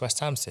think it's West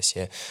Ham's this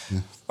year.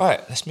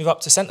 Right, let's move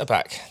up to centre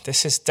back.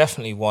 This is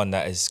definitely one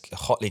that is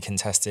hotly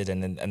contested,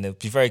 and they'll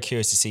be very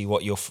curious to see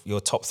what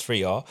your top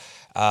three are.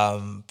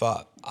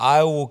 But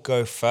I will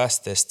go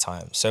first this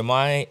time. So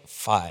my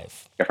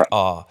five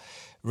are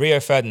Rio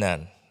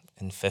Ferdinand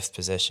in 5th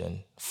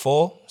position,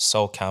 4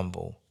 Sol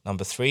Campbell,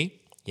 number 3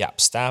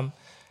 Jaap Stam,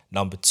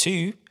 number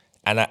 2,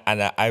 and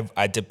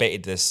I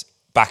debated this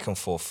back and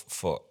forth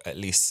for at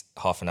least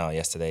half an hour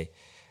yesterday.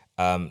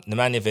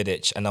 Nemanja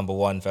Vidic, and number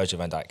 1 Virgil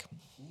van Dijk.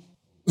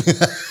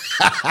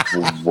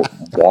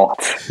 What?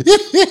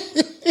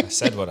 I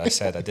said what I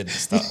said. I didn't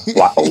start.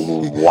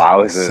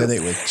 Wow! said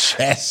it with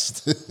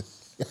chest.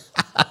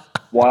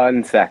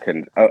 1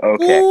 second. Oh,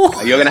 okay.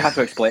 You're gonna have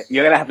to explain.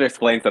 You're gonna have to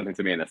explain something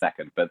to me in a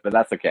second, but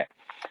that's okay.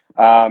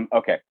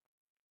 Okay.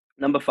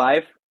 Number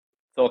 5,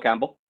 Sol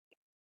Campbell.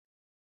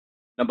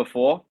 Number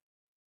 4,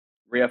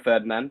 Rio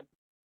Ferdinand.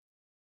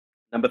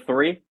 Number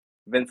 3,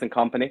 Vincent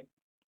Kompany.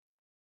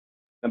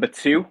 Number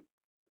 2,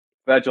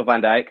 Virgil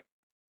van Dijk.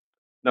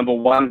 Number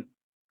 1,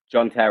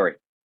 John Terry.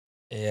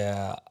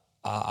 Yeah,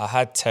 I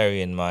had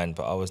Terry in mind,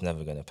 but I was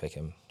never going to pick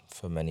him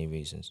for many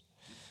reasons.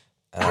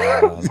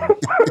 The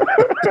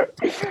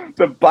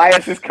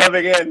bias is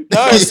coming in.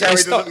 No,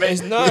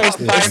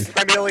 It's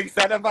Premier League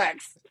centre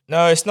backs.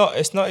 No, it's not.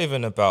 It's not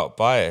even about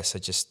bias. I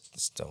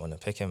just don't want to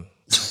pick him.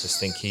 I just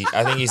think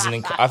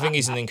I think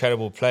he's an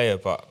incredible player,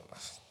 but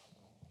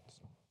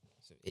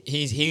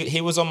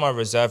he was on my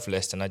reserve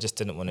list, and I just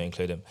didn't want to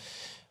include him.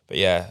 But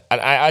yeah,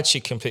 and I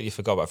actually completely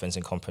forgot about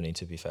Vincent Kompany,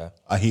 to be fair.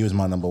 He was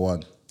my number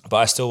 1, but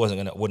I still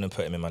wouldn't have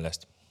put him in my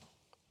list.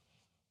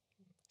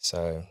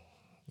 So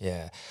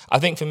yeah, I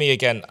think for me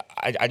again,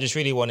 I just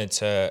really wanted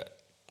to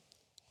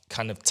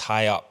kind of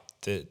tie up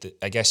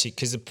I guess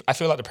because I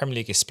feel like the Premier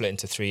League is split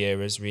into 3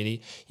 eras.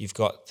 Really, you've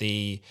got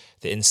the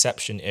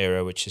inception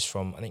era, which is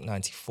from I think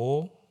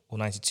 94 or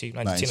 92,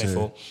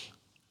 94,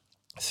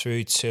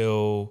 through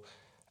till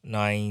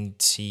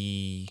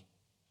 90.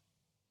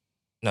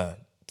 No,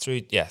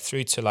 through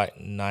to like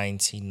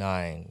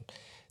 99.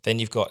 Then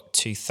you've got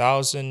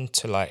 2000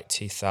 to like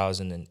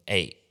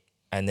 2008,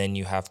 and then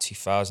you have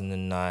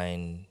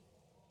 2009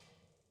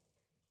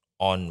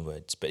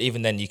 onwards. But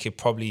even then, you could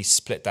probably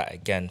split that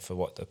again for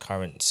what the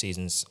current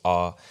seasons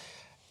are.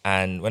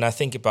 And when I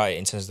think about it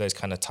in terms of those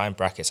kind of time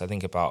brackets, I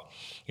think about,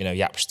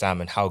 Jaap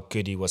Stam and how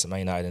good he was at Man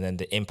United, and then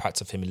the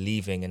impact of him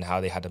leaving and how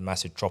they had a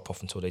massive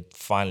drop-off until they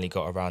finally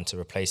got around to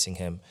replacing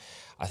him.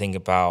 I think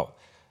about,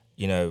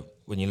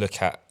 when you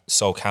look at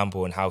Sol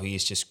Campbell and how he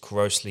is just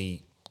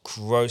grossly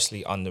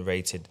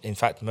underrated. In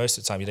fact, most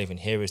of the time you don't even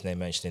hear his name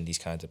mentioned in these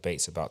kind of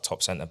debates about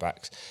top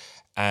centre-backs.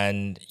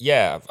 And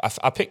yeah,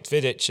 I picked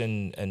Vidic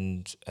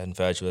and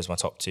Virgil as my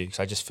top 2 because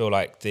I just feel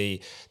like the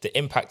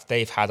impact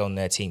they've had on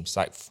their teams.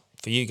 Like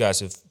for you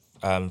guys with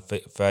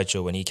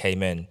Virgil when he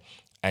came in,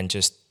 and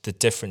just the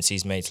difference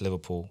he's made to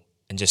Liverpool,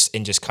 and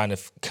just kind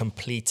of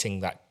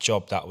completing that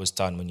job that was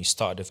done when you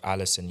started with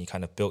Alisson, you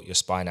kind of built your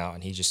spine out,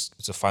 and he just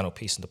was a final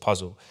piece in the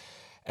puzzle.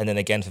 And then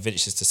again for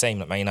Vidic, it's the same.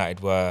 Like Man United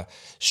were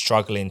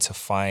struggling to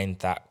find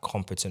that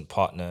competent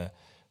partner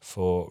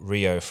for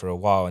Rio for a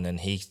while, and then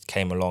he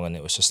came along and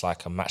it was just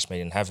like a match made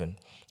in heaven.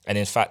 And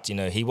in fact,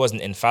 he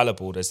wasn't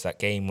infallible. There's that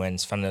game when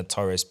Fernando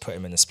Torres put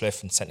him in the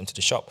spliff and sent him to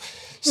the shop.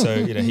 So,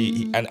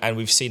 and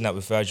we've seen that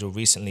with Virgil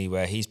recently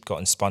where he's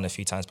gotten spun a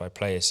few times by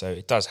players. So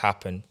it does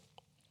happen.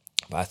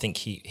 But I think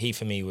he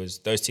for me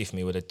those 2 for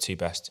me were the 2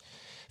 best.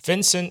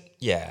 Vincent,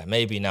 yeah,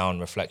 maybe now on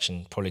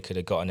reflection, probably could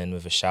have gotten in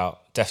with a shout.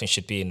 Definitely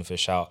should be in with a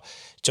shout.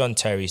 John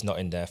Terry's not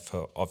in there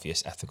for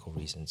obvious ethical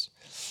reasons.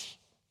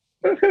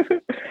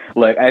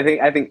 Look,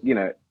 I think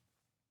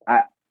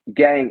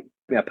getting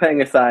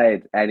putting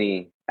aside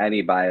any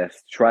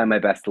bias, trying my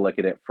best to look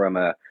at it from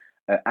a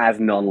as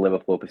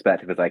non-Liverpool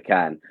perspective as I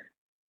can.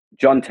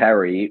 John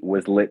Terry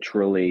was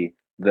literally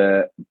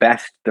the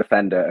best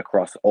defender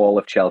across all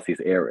of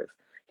Chelsea's eras.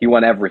 He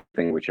won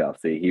everything with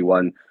Chelsea. He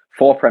won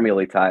 4 Premier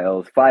League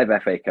titles, 5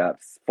 FA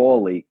Cups,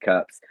 4 League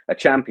Cups, a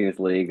Champions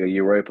League, a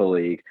Europa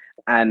League,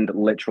 and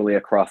literally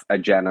across a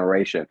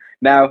generation.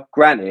 Now,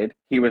 granted,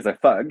 he was a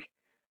thug,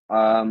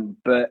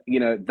 but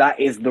that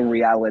is the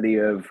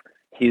reality of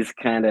his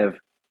kind of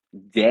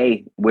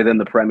day within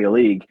the Premier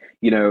League.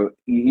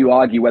 You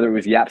argue whether it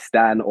was Jaap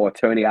Stam or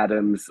Tony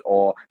Adams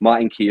or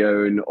Martin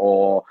Keown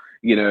or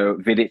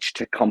Vidic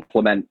to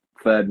complement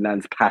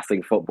Ferdinand's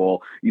passing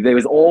football. There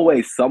was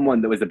always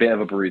someone that was a bit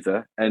of a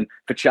bruiser, and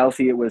for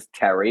Chelsea it was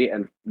Terry,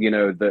 and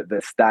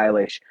the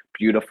stylish,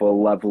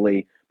 beautiful,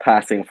 lovely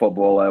passing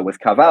footballer was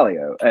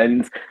Carvalho,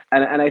 and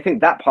I think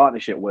that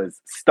partnership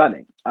was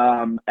stunning.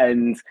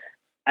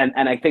 And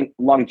I think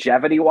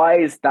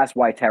longevity-wise, that's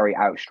why Terry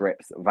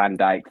outstrips Van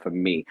Dijk for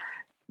me.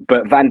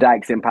 But Van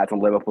Dijk's impact on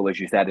Liverpool, as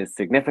you said, is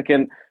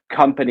significant.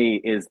 Kompany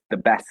is the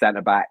best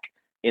centre-back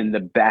in the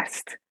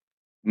best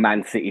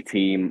Man City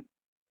team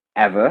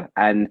ever.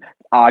 And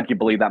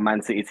arguably that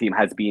Man City team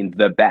has been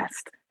the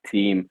best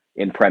team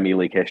in Premier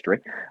League history,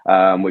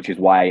 which is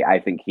why I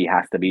think he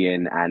has to be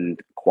in and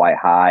quite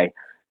high.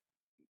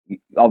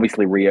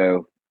 Obviously,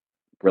 Rio,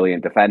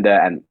 brilliant defender.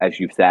 And as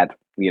you've said,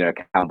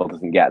 Campbell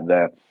doesn't get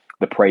the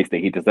praise that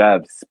he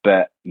deserves.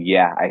 But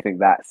yeah, I think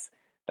that's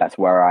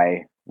where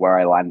I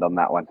land on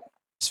that one.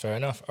 It's fair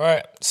enough. All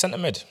right, centre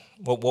mid.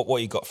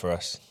 What you got for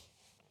us?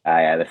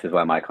 Yeah, this is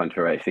where my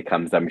controversy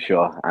comes. I'm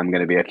sure I'm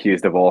going to be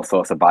accused of all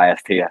sorts of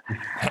bias here.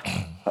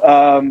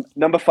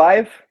 Number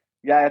 5,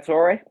 Yaya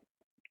Toure. Okay.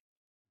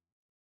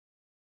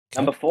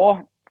 Number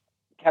 4,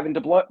 Kevin De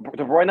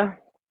Bruyne.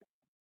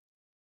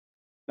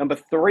 Number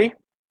 3,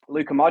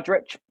 Luka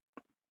Modric.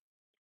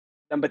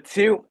 Number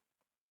 2,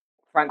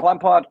 Frank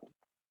Lampard.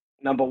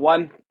 Number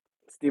 1,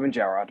 Steven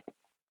Gerrard.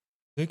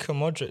 Luka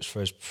Modric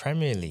for his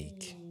Premier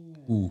League.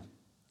 Ooh,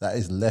 that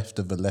is left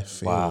of the left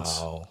field.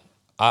 Wow.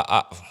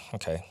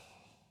 Okay.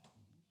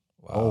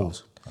 Wow.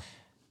 Bold.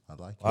 I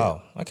like it.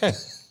 Wow. Okay.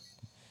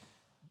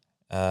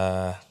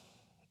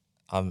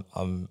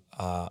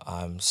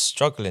 I'm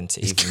struggling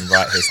to even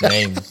write his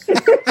name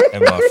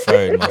in my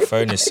phone. My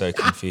phone is so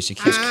confused. He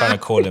keeps trying to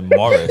call him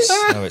Morris.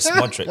 No, it's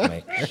Modric,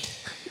 mate.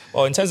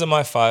 Well, in terms of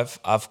my 5,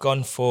 I've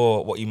gone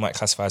for what you might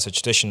classify as a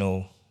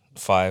traditional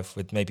 5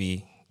 with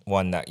maybe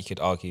one that you could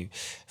argue.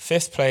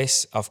 5th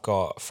place, I've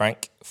got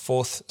Frank.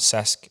 4th,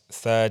 Cesc.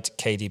 3rd,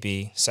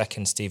 KDB.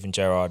 2nd, Steven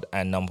Gerrard.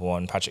 And number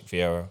 1, Patrick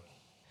Vieira.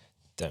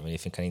 Don't really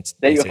think I need to.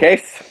 State your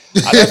case.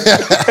 I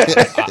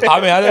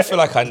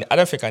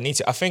don't think I need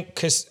to. I think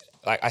because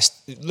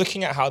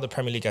looking at how the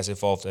Premier League has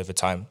evolved over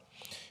time,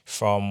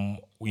 from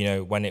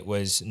when it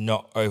was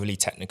not overly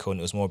technical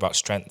and it was more about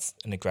strength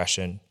and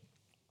aggression,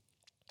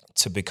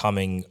 to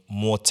becoming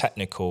more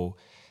technical,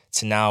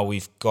 to now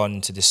we've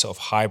gone to this sort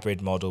of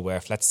hybrid model where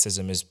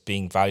athleticism is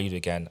being valued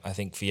again. I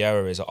think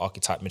Vieira is an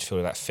archetype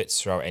midfielder that fits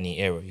throughout any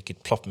era. You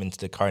could plop him into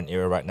the current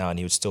era right now and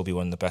he would still be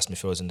one of the best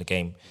midfielders in the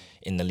game,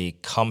 in the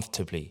league,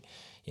 comfortably.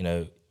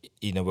 When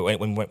we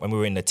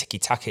were in the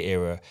tiki-taka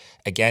era,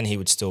 again, he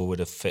would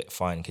have fit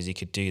fine because he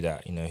could do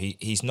that.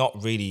 He's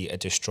not really a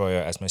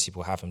destroyer as most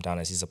people have him down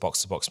as. He's a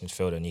box-to-box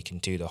midfielder and he can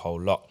do the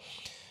whole lot.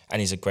 And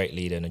he's a great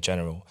leader and a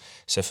general.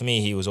 So for me,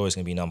 he was always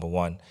going to be number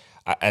 1.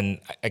 And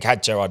I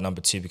had Gerrard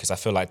number 2 because I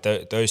feel like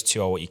those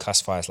two are what you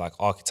classify as like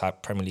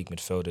archetype Premier League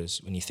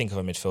midfielders. When you think of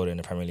a midfielder in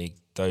the Premier League,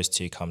 those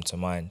two come to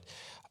mind.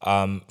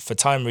 For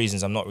time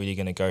reasons, I'm not really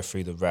going to go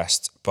through the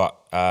rest. But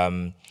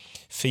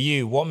for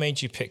you, what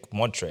made you pick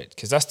Modric?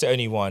 Because that's the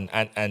only one.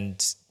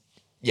 And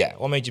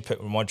what made you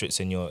put Modric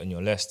in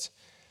your list?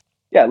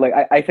 Yeah, like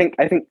I think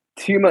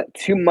too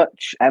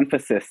much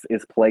emphasis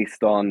is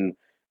placed on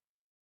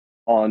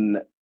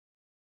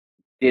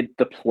did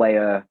the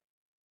player,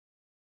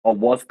 or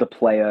was the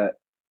player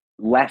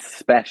less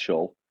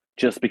special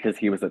just because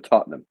he was at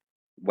Tottenham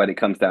when it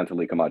comes down to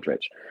Luka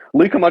Modric?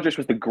 Luka Modric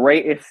was the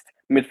greatest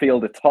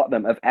midfielder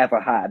Tottenham have ever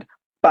had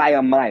by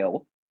a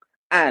mile.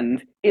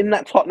 And in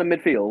that Tottenham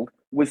midfield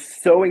was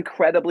so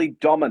incredibly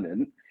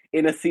dominant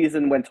in a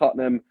season when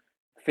Tottenham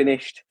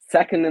finished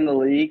 2nd in the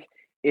league,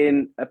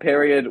 in a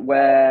period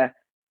where,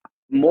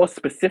 more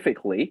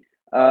specifically,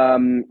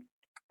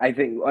 I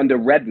think under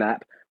Redknapp,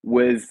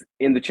 was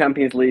in the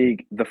Champions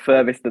League the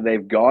furthest that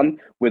they've gone,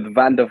 with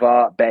Van der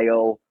Vaart,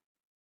 Bale,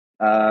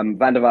 and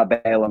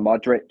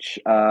Modric,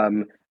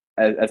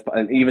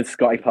 and even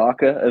Scotty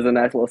Parker as a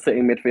nice little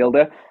sitting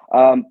midfielder.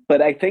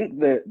 But I think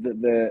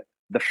the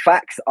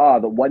facts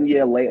are that 1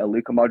 year later,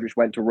 Luka Modric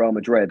went to Real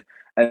Madrid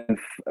and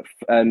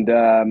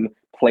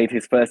played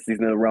his first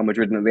season at Real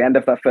Madrid, and at the end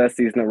of that first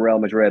season at Real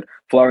Madrid,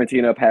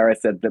 Florentino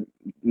Perez said that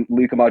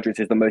Luka Modric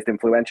is the most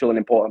influential and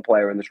important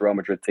player in this Real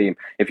Madrid team.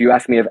 If you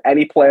ask me of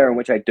any player in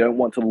which I don't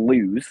want to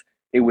lose,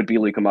 it would be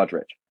Luka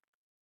Modric.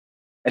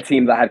 A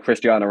team that had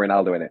Cristiano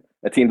Ronaldo in it,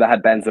 a team that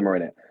had Benzema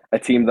in it, a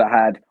team that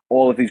had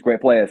all of these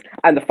great players.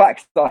 And the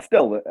facts are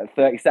still that at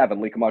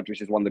 37, Luka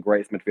Modric is one of the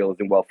greatest midfielders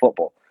in world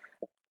football.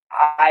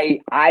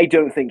 I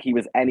don't think he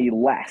was any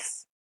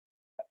less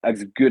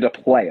as good a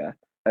player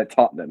at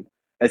Tottenham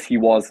as he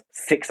was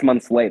 6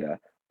 months later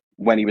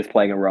when he was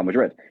playing in Real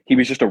Madrid. He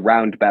was just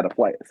around better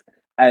players.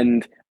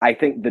 And I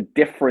think the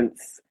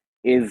difference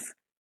is,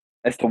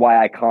 as to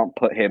why I can't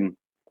put him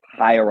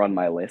higher on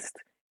my list,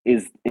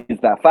 is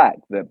that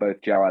fact that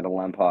both Gerrard and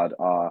Lampard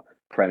are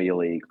Premier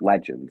League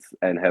legends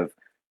and have,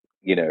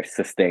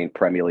 sustained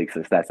Premier League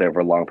success over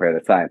a long period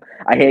of time.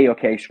 I hear your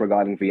case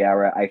regarding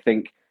Vieira. I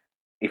think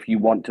if you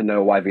want to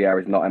know why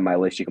Vieira is not in my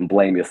list, you can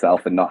blame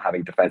yourself for not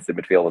having defensive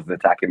midfielders and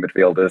attacking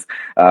midfielders.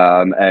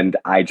 And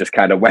I just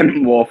kind of went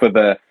more for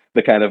the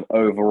kind of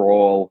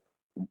overall.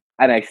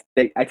 And I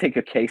take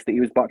a case that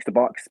he was box to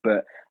box,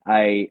 but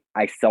I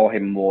saw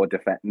him more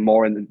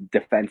in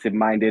defensive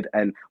minded.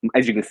 And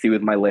as you can see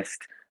with my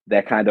list,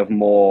 they're kind of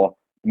more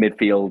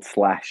midfield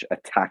 /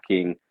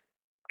 attacking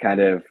kind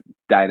of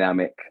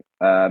dynamic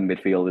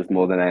midfielders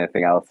more than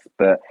anything else.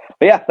 But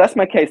yeah, that's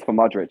my case for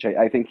Modric.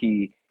 I think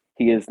he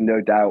is no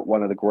doubt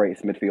one of the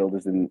greatest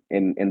midfielders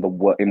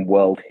in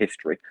world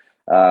history.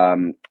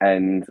 And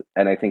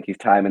I think his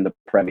time in the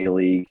Premier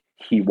League,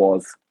 he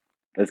was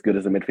as good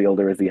as a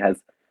midfielder as he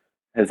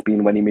has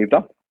been when he moved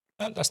on.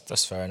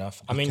 That's fair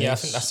enough. I mean, yeah, I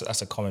think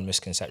that's a common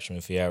misconception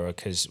with Vieira,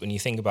 because when you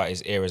think about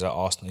his eras at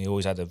Arsenal, he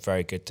always had a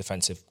very good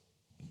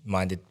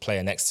defensive-minded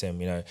player next to him.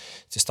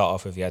 To start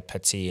off with, he had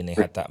Petit, and they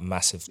had that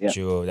massive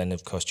duo. Then,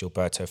 of course,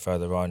 Gilberto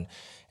further on.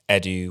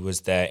 Edu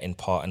was there in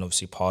part, and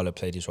obviously Parlour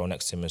played his role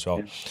next to him as well.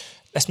 Yeah.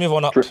 Let's move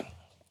on up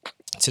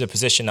to the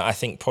position that I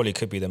think probably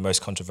could be the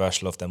most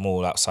controversial of them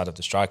all outside of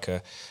the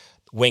striker,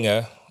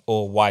 winger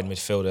or wide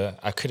midfielder.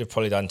 I could have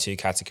probably done 2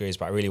 categories,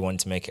 but I really wanted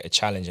to make it a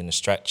challenge and a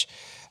stretch.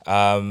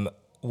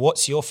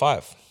 What's your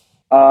 5?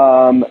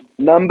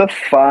 Number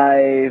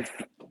 5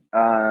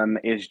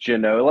 is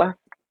Ginola.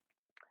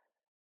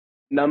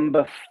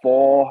 Number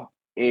 4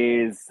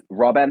 is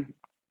Robben.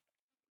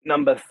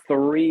 Number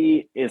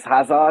 3 is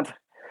Hazard.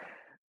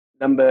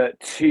 Number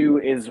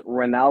 2 is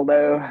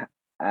Ronaldo.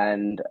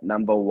 And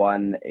number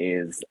 1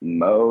 is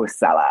Mo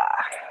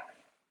Salah.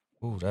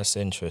 Ooh, that's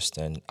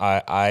interesting.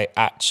 I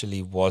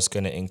actually was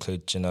going to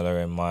include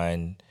Ginola in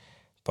mine,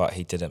 but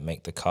he didn't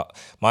make the cut.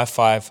 My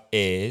 5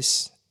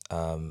 is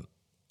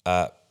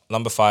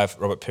number 5,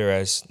 Robert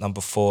Pires.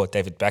 Number 4,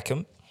 David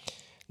Beckham.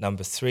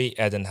 Number 3,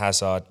 Eden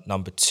Hazard.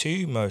 Number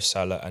 2, Mo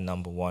Salah. And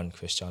number 1,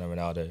 Cristiano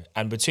Ronaldo.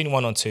 And between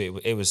 1 and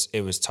 2, it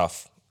was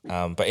tough.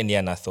 But in the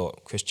end, I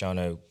thought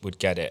Cristiano would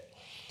get it.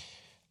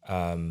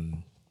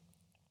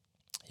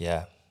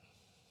 Yeah,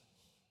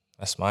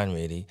 that's mine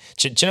really.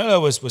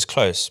 Ginola was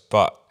close,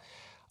 but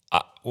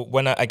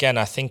when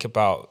I think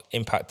about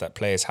impact that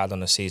players had on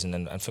the season,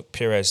 and for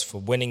Pires for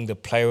winning the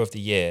Player of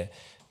the Year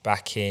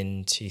back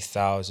in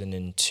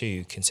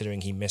 2002,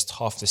 considering he missed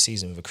half the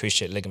season with a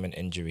cruciate ligament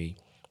injury,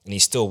 and he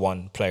still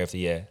won Player of the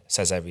Year,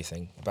 says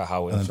everything about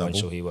how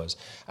influential he was.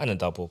 And a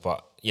double,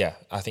 but yeah,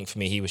 I think for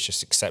me he was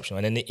just exceptional.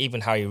 And then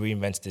even how he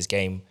reinvented his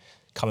game,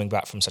 coming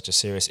back from such a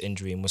serious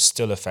injury, and was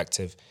still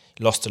effective.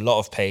 Lost a lot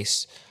of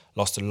pace,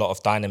 lost a lot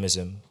of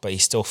dynamism, but he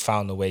still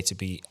found a way to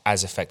be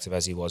as effective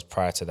as he was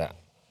prior to that.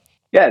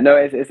 Yeah, no,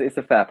 it's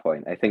a fair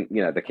point. I think,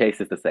 the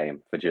case is the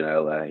same for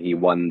Ginola. He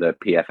won the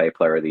PFA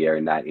Player of the Year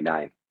in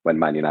 '99 when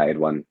Man United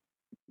won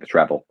the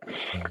treble.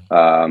 So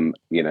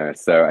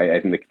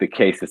I think the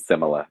case is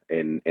similar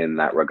in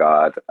that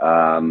regard.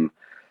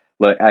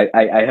 Look,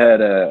 I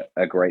heard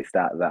a great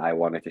stat that I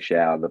wanted to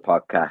share on the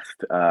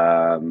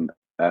podcast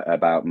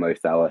about Mo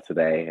Salah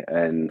today,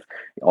 and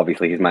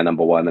obviously he's my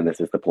number 1, and this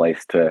is the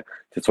place to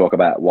talk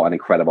about what an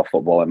incredible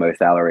footballer Mo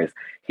Salah is.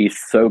 He's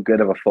so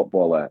good of a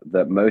footballer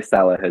that Mo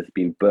Salah has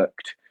been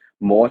booked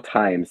more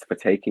times for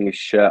taking his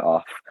shirt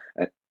off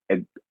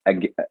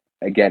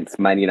against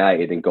Man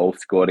United and goals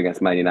scored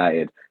against Man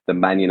United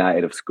than Man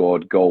United have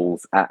scored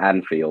goals at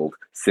Anfield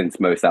since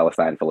Mo Salah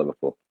signed for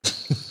Liverpool.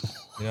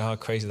 You know how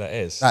crazy that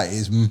is? That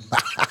is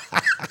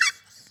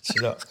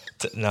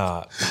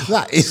Nah.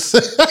 That is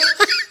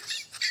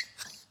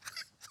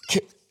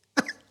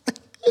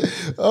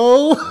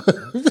Oh,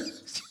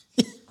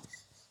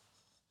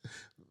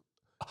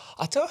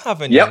 I don't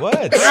have any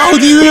words. How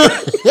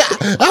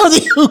do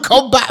you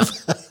combat?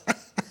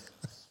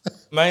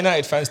 Man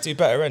United fans do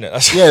better,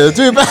 innit? Yeah, they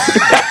do better.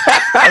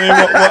 I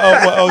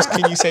mean, what else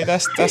can you say?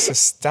 That's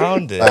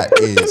astounding.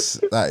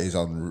 That is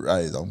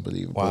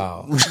unbelievable.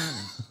 Wow.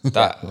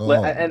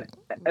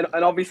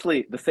 And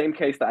obviously the same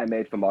case that I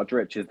made for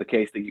Modric is the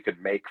case that you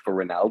could make for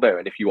Ronaldo.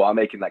 And if you are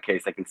making that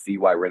case, I can see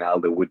why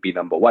Ronaldo would be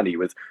number 1. He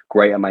was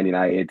great at Man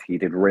United. He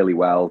did really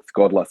well,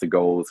 scored lots of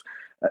goals.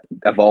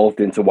 evolved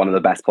into one of the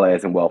best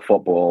players in world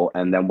football,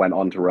 and then went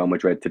on to Real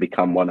Madrid to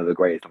become one of the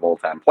greatest of all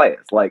time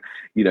players. Like,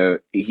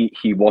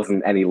 he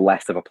wasn't any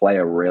less of a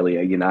player really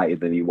at United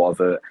than he was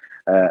at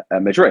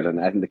Madrid, and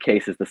I think the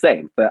case is the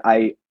same. But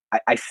I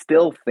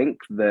still think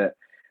that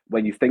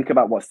when you think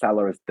about what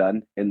Salah has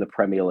done in the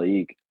Premier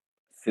League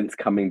since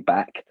coming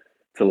back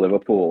to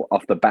Liverpool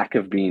off the back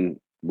of being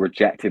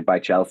rejected by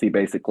Chelsea,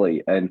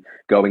 basically, and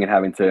going and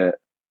having to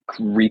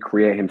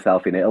recreate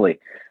himself in Italy,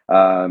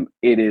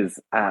 it is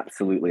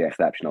absolutely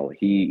exceptional.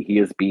 He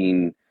has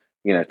been,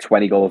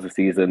 20 goals a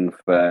season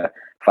for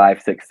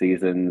 5-6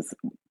 seasons,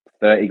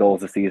 30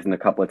 goals a season a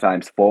couple of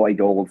times, 40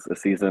 goals a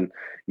season,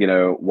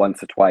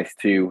 once or twice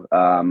too.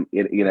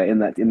 In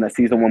that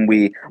season when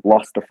we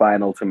lost the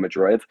final to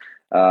Madrid,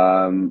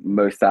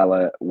 Mo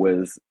Salah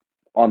was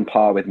on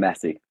par with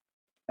Messi,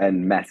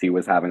 and Messi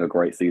was having a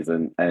great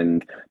season,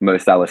 and Mo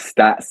Salah's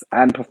stats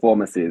and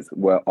performances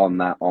were on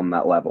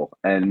that level.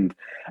 And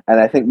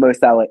I think Mo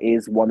Salah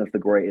is one of the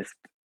greatest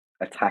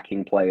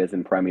attacking players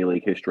in Premier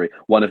League history,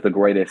 one of the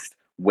greatest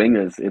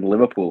wingers in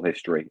Liverpool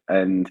history,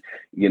 and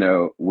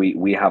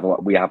we have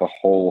a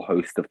whole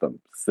host of them.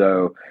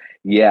 So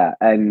yeah,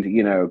 and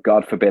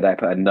God forbid I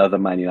put another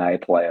Man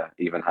United player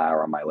even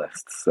higher on my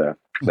list. So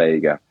there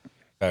you go.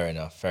 Fair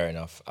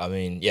enough. I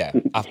mean, yeah,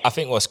 I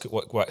think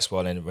what works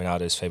well in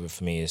Ronaldo's favour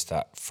for me is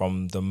that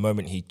from the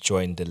moment he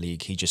joined the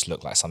league, he just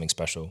looked like something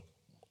special,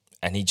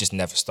 and he just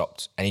never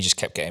stopped, and he just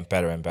kept getting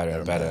better and better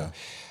and better.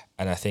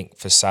 And I think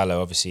for Salah,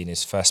 obviously in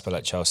his first spell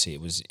at Chelsea,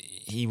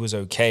 he was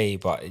okay,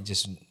 but it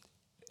just,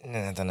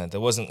 I don't know,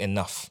 there wasn't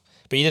enough.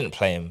 But you didn't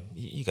play him.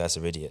 You guys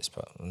are idiots,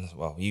 but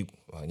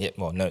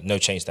no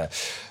change there,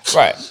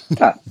 right?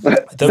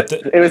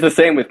 It was the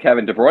same with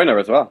Kevin De Bruyne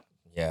as well.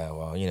 Yeah,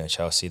 well,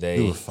 Chelsea, They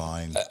were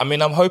fine. I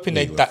mean, I'm hoping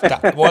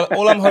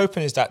all I'm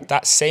hoping is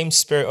that same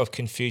spirit of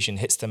confusion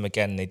hits them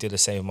again. They do the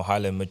same with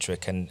Mykhailo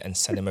Mudryk and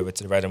send him over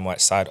to the red and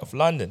white side of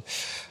London.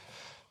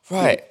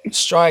 Right,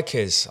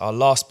 strikers, our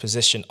last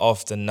position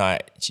of the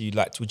night. Would you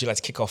like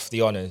to kick off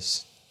the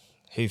honours?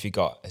 Who have you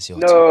got as your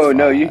top five?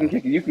 No,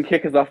 you can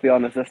kick us off the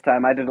honours this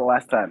time. I did it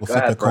last time. We'll Go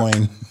flip ahead, a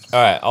coin.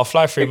 All right, I'll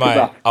fly through mine.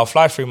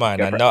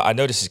 Go for it. I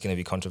know this is going to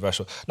be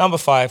controversial. Number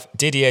 5,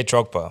 Didier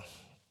Drogba.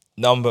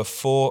 Number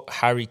 4,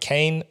 Harry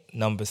Kane.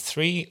 Number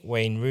 3,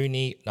 Wayne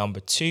Rooney. Number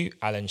 2,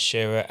 Alan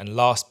Shearer. And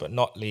last but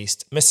not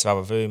least, Mr.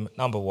 Vavavoom.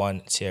 Number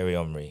 1, Thierry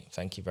Henry.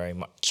 Thank you very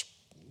much.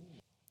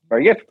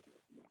 Very good.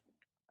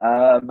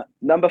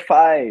 Number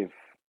 5,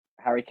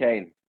 Harry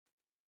Kane.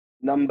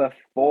 Number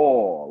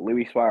 4,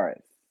 Luis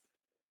Suarez.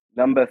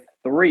 Number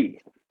 3,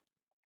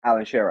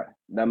 Alan Shearer.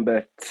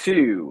 Number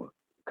 2,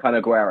 Kun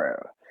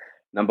Aguero.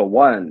 Number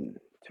 1,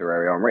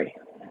 Thierry Henry.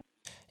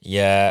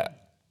 Yeah.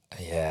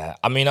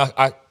 I mean,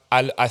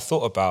 I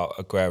thought about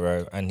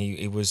Aguero, and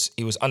he was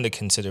under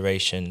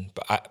consideration,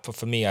 but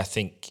for me, I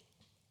think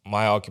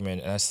my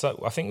argument, and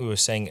I think we were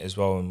saying it as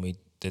well when we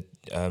did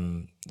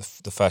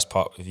the first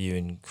part with you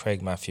and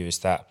Craig Matthew, is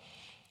that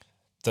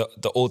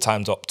the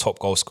all-time top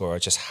goal scorer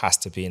just has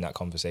to be in that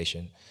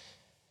conversation.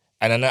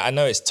 And I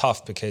know it's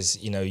tough because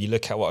you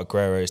look at what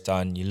Aguero has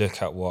done, you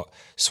look at what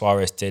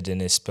Suarez did in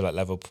his spell at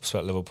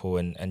Liverpool,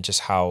 and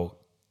just how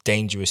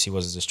dangerous he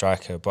was as a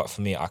striker. But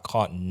for me, I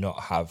can't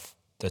not have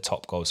the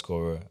top goal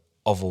scorer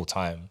of all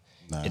time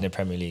in the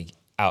Premier League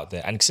out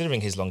there. And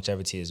considering his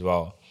longevity as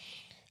well,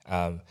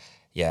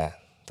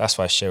 that's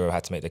why Shearer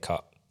had to make the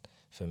cut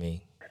for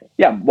me.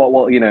 Yeah,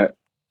 well,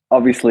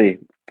 obviously,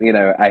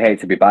 I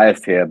hate to be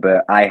biased here,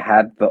 but I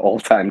had the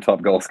all-time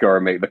top goal scorer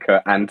make the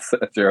cut and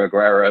Sergio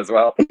Aguero as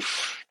well.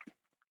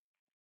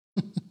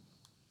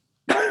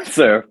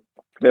 So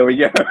there we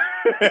go.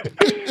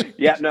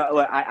 Yeah, no,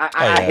 look,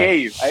 I hear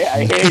you.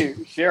 I hear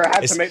you. Shearer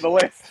had to make the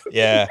list.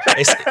 Yeah,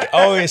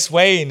 it's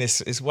Wayne,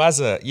 it's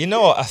Wazza. You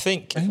know what? I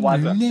think it's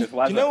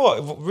Wazza. You know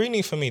what?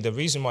 Rooney, for me, the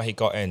reason why he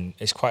got in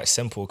is quite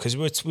simple, because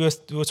we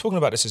were talking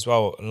about this as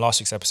well in last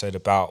week's episode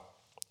about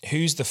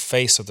who's the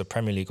face of the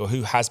Premier League, or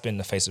who has been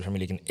the face of the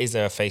Premier League, and is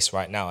there a face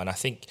right now? And I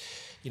think,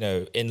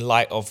 in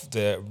light of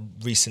the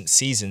recent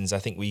seasons, I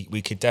think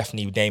we could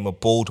definitely name a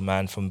bald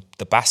man from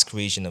the Basque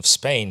region of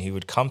Spain who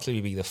would comfortably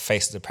be the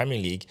face of the Premier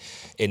League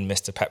in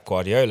Mr. Pep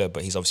Guardiola,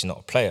 but he's obviously not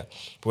a player.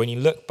 But when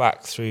you look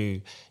back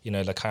through,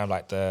 the kind of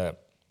like the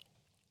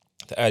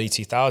early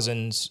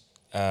 2000s,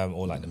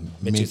 or like the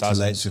mid 2000s,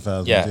 late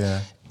 2000s,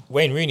 yeah.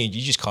 Wayne Rooney,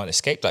 you just can't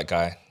escape that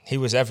guy. He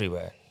was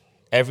everywhere.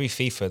 Every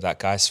FIFA, that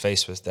guy's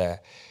face was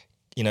there.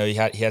 He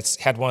has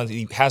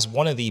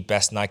one of the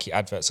best Nike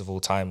adverts of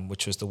all time,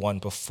 which was the one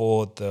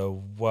before the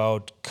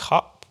World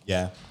Cup.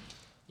 Yeah,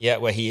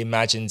 where he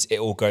imagines it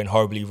all going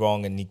horribly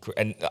wrong, and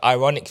the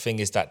ironic thing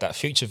is that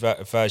future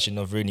version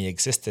of Rooney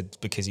existed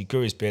because he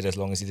grew his beard as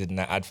long as he did in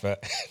that advert.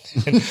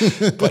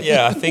 But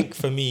yeah, I think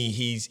for me,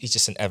 he's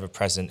just an ever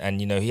present,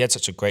 and he had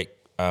such a great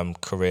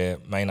career.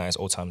 Man United's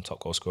all-time top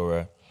goal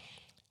scorer,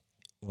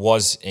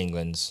 was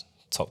England's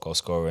top goal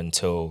scorer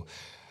until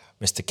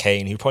Mr.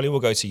 Kane, who probably will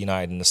go to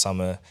United in the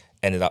summer,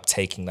 ended up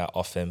taking that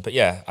off him. But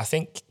yeah, I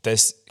think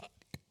there's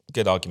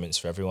good arguments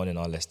for everyone in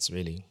our lists,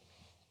 really.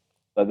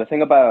 But the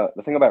thing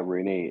about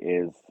Rooney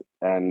is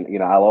and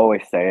I'll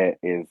always say it,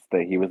 is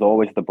that he was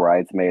always the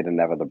bridesmaid and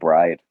never the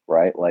bride,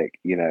 right? Like,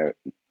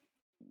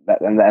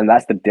 and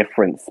that's the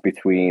difference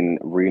between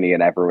Rooney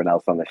and everyone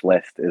else on this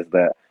list, is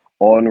that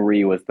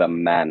Henry was the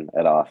man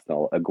at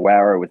Arsenal,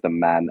 Aguero was the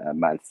man at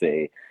Man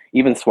City,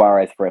 even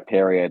Suarez for a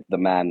period, the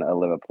man at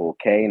Liverpool.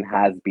 Kane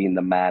has been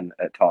the man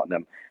at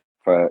Tottenham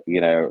for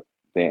the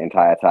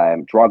entire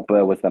time.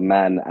 Drogba was the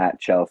man at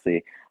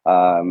Chelsea.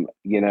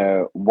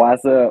 Wazza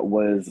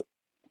was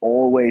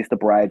always the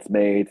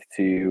bridesmaid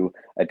to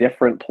a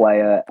different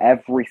player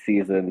every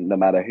season, no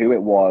matter who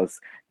it was,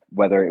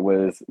 whether it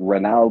was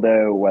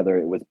Ronaldo, whether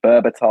it was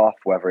Berbatov,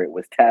 whether it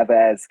was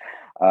Tevez.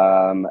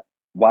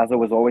 Wazza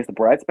was always the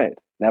bridesmaid,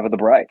 never the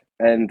bride.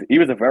 And he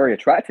was a very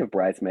attractive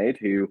bridesmaid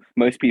who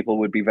most people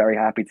would be very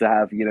happy to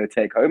have,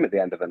 take home at the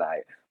end of the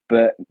night.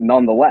 But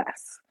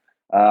nonetheless,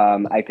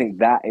 I think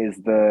that is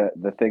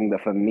the thing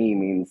that for me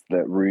means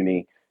that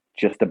Rooney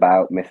just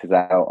about misses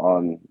out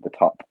on the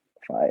top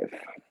 5.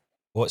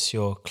 What's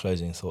your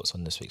closing thoughts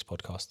on this week's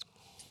podcast?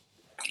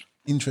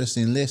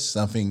 Interesting lists.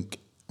 I think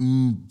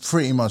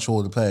pretty much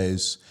all the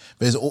players.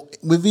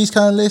 With these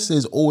kind of lists,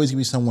 there's always going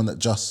to be someone that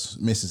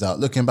just misses out.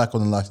 Looking back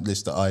on the last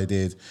list that I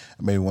did,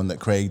 and maybe one that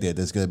Craig did,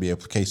 there's going to be a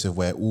case of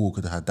where,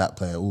 could have had that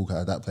player, could have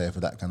had that player for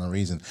that kind of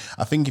reason.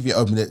 I think if you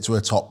open it to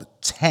a top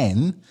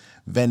 10,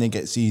 then it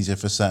gets easier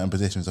for certain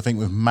positions. I think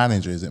with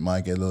managers, it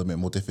might get a little bit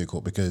more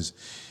difficult because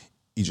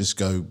you just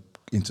go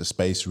into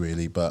space,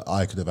 really. But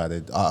I could have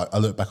added, I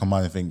look back on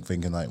mine and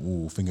thinking like,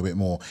 think a bit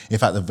more. In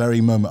fact, the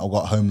very moment I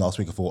got home last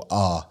week, I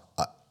thought,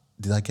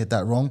 did I get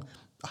that wrong?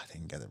 I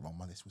didn't get it wrong.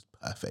 My list was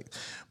perfect.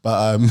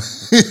 But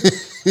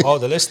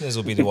the listeners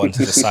will be the one to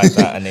decide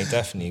that, and they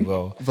definitely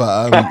will.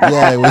 But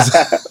it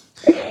was.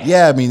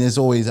 Yeah, I mean, there's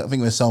always. I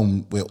think there's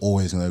some we're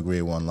always going to agree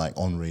on. Like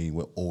Henry,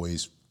 we're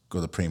always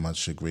going to pretty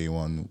much agree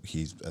on.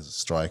 He's as a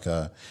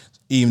striker,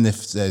 even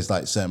if there's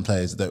like certain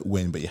players that don't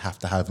win, but you have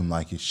to have them,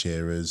 like his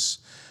Shearers.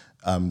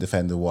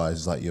 Defender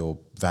wise, like your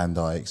Van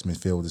Dijks,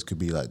 midfielders could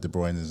be like De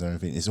Bruyne and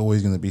everything. It's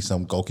always going to be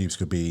some goalkeepers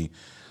could be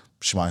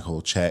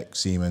Schmeichel, Czech,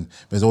 Seaman.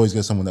 There's always going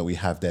to someone that we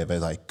have there. They're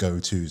like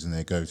go-tos, and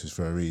they're go-tos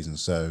for a reason.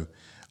 So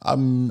I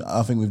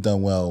think we've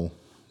done well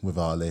with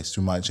our list.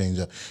 We might change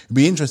it. It'd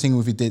be interesting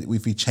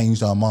if we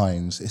changed our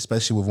minds,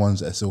 especially with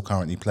ones that are still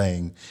currently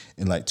playing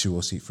in like 2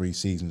 or 3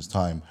 seasons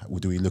time.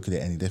 Do we look at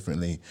it any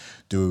differently?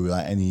 Do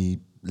like any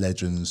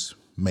legends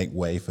make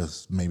way for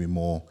maybe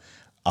more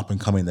up and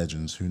coming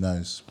legends? Who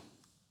knows?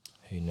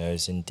 Who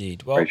knows,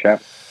 indeed. Well, Great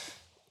shout.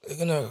 We're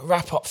going to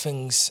wrap up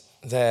things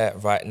there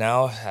right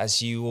now.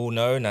 As you all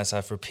know, and as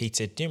I've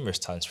repeated numerous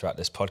times throughout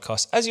this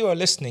podcast, as you are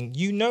listening,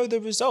 you know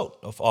the result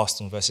of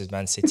Arsenal versus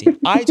Man City.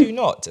 I do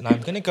not, and I'm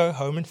going to go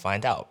home and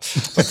find out.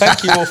 But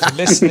thank you all for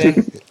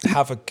listening.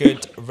 Have a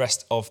good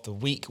rest of the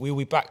week. We will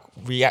be back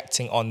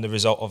reacting on the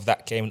result of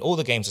that game and all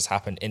the games that's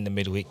happened in the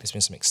midweek. There's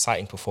been some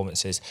exciting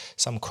performances,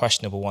 some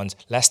questionable ones.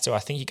 Leicester, I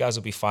think you guys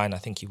will be fine. I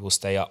think you will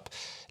stay up.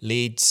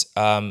 Leeds,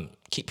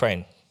 keep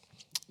praying.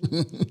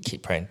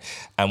 Keep praying.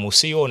 And we'll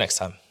see you all next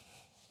time.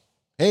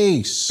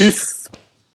 Peace. Peace.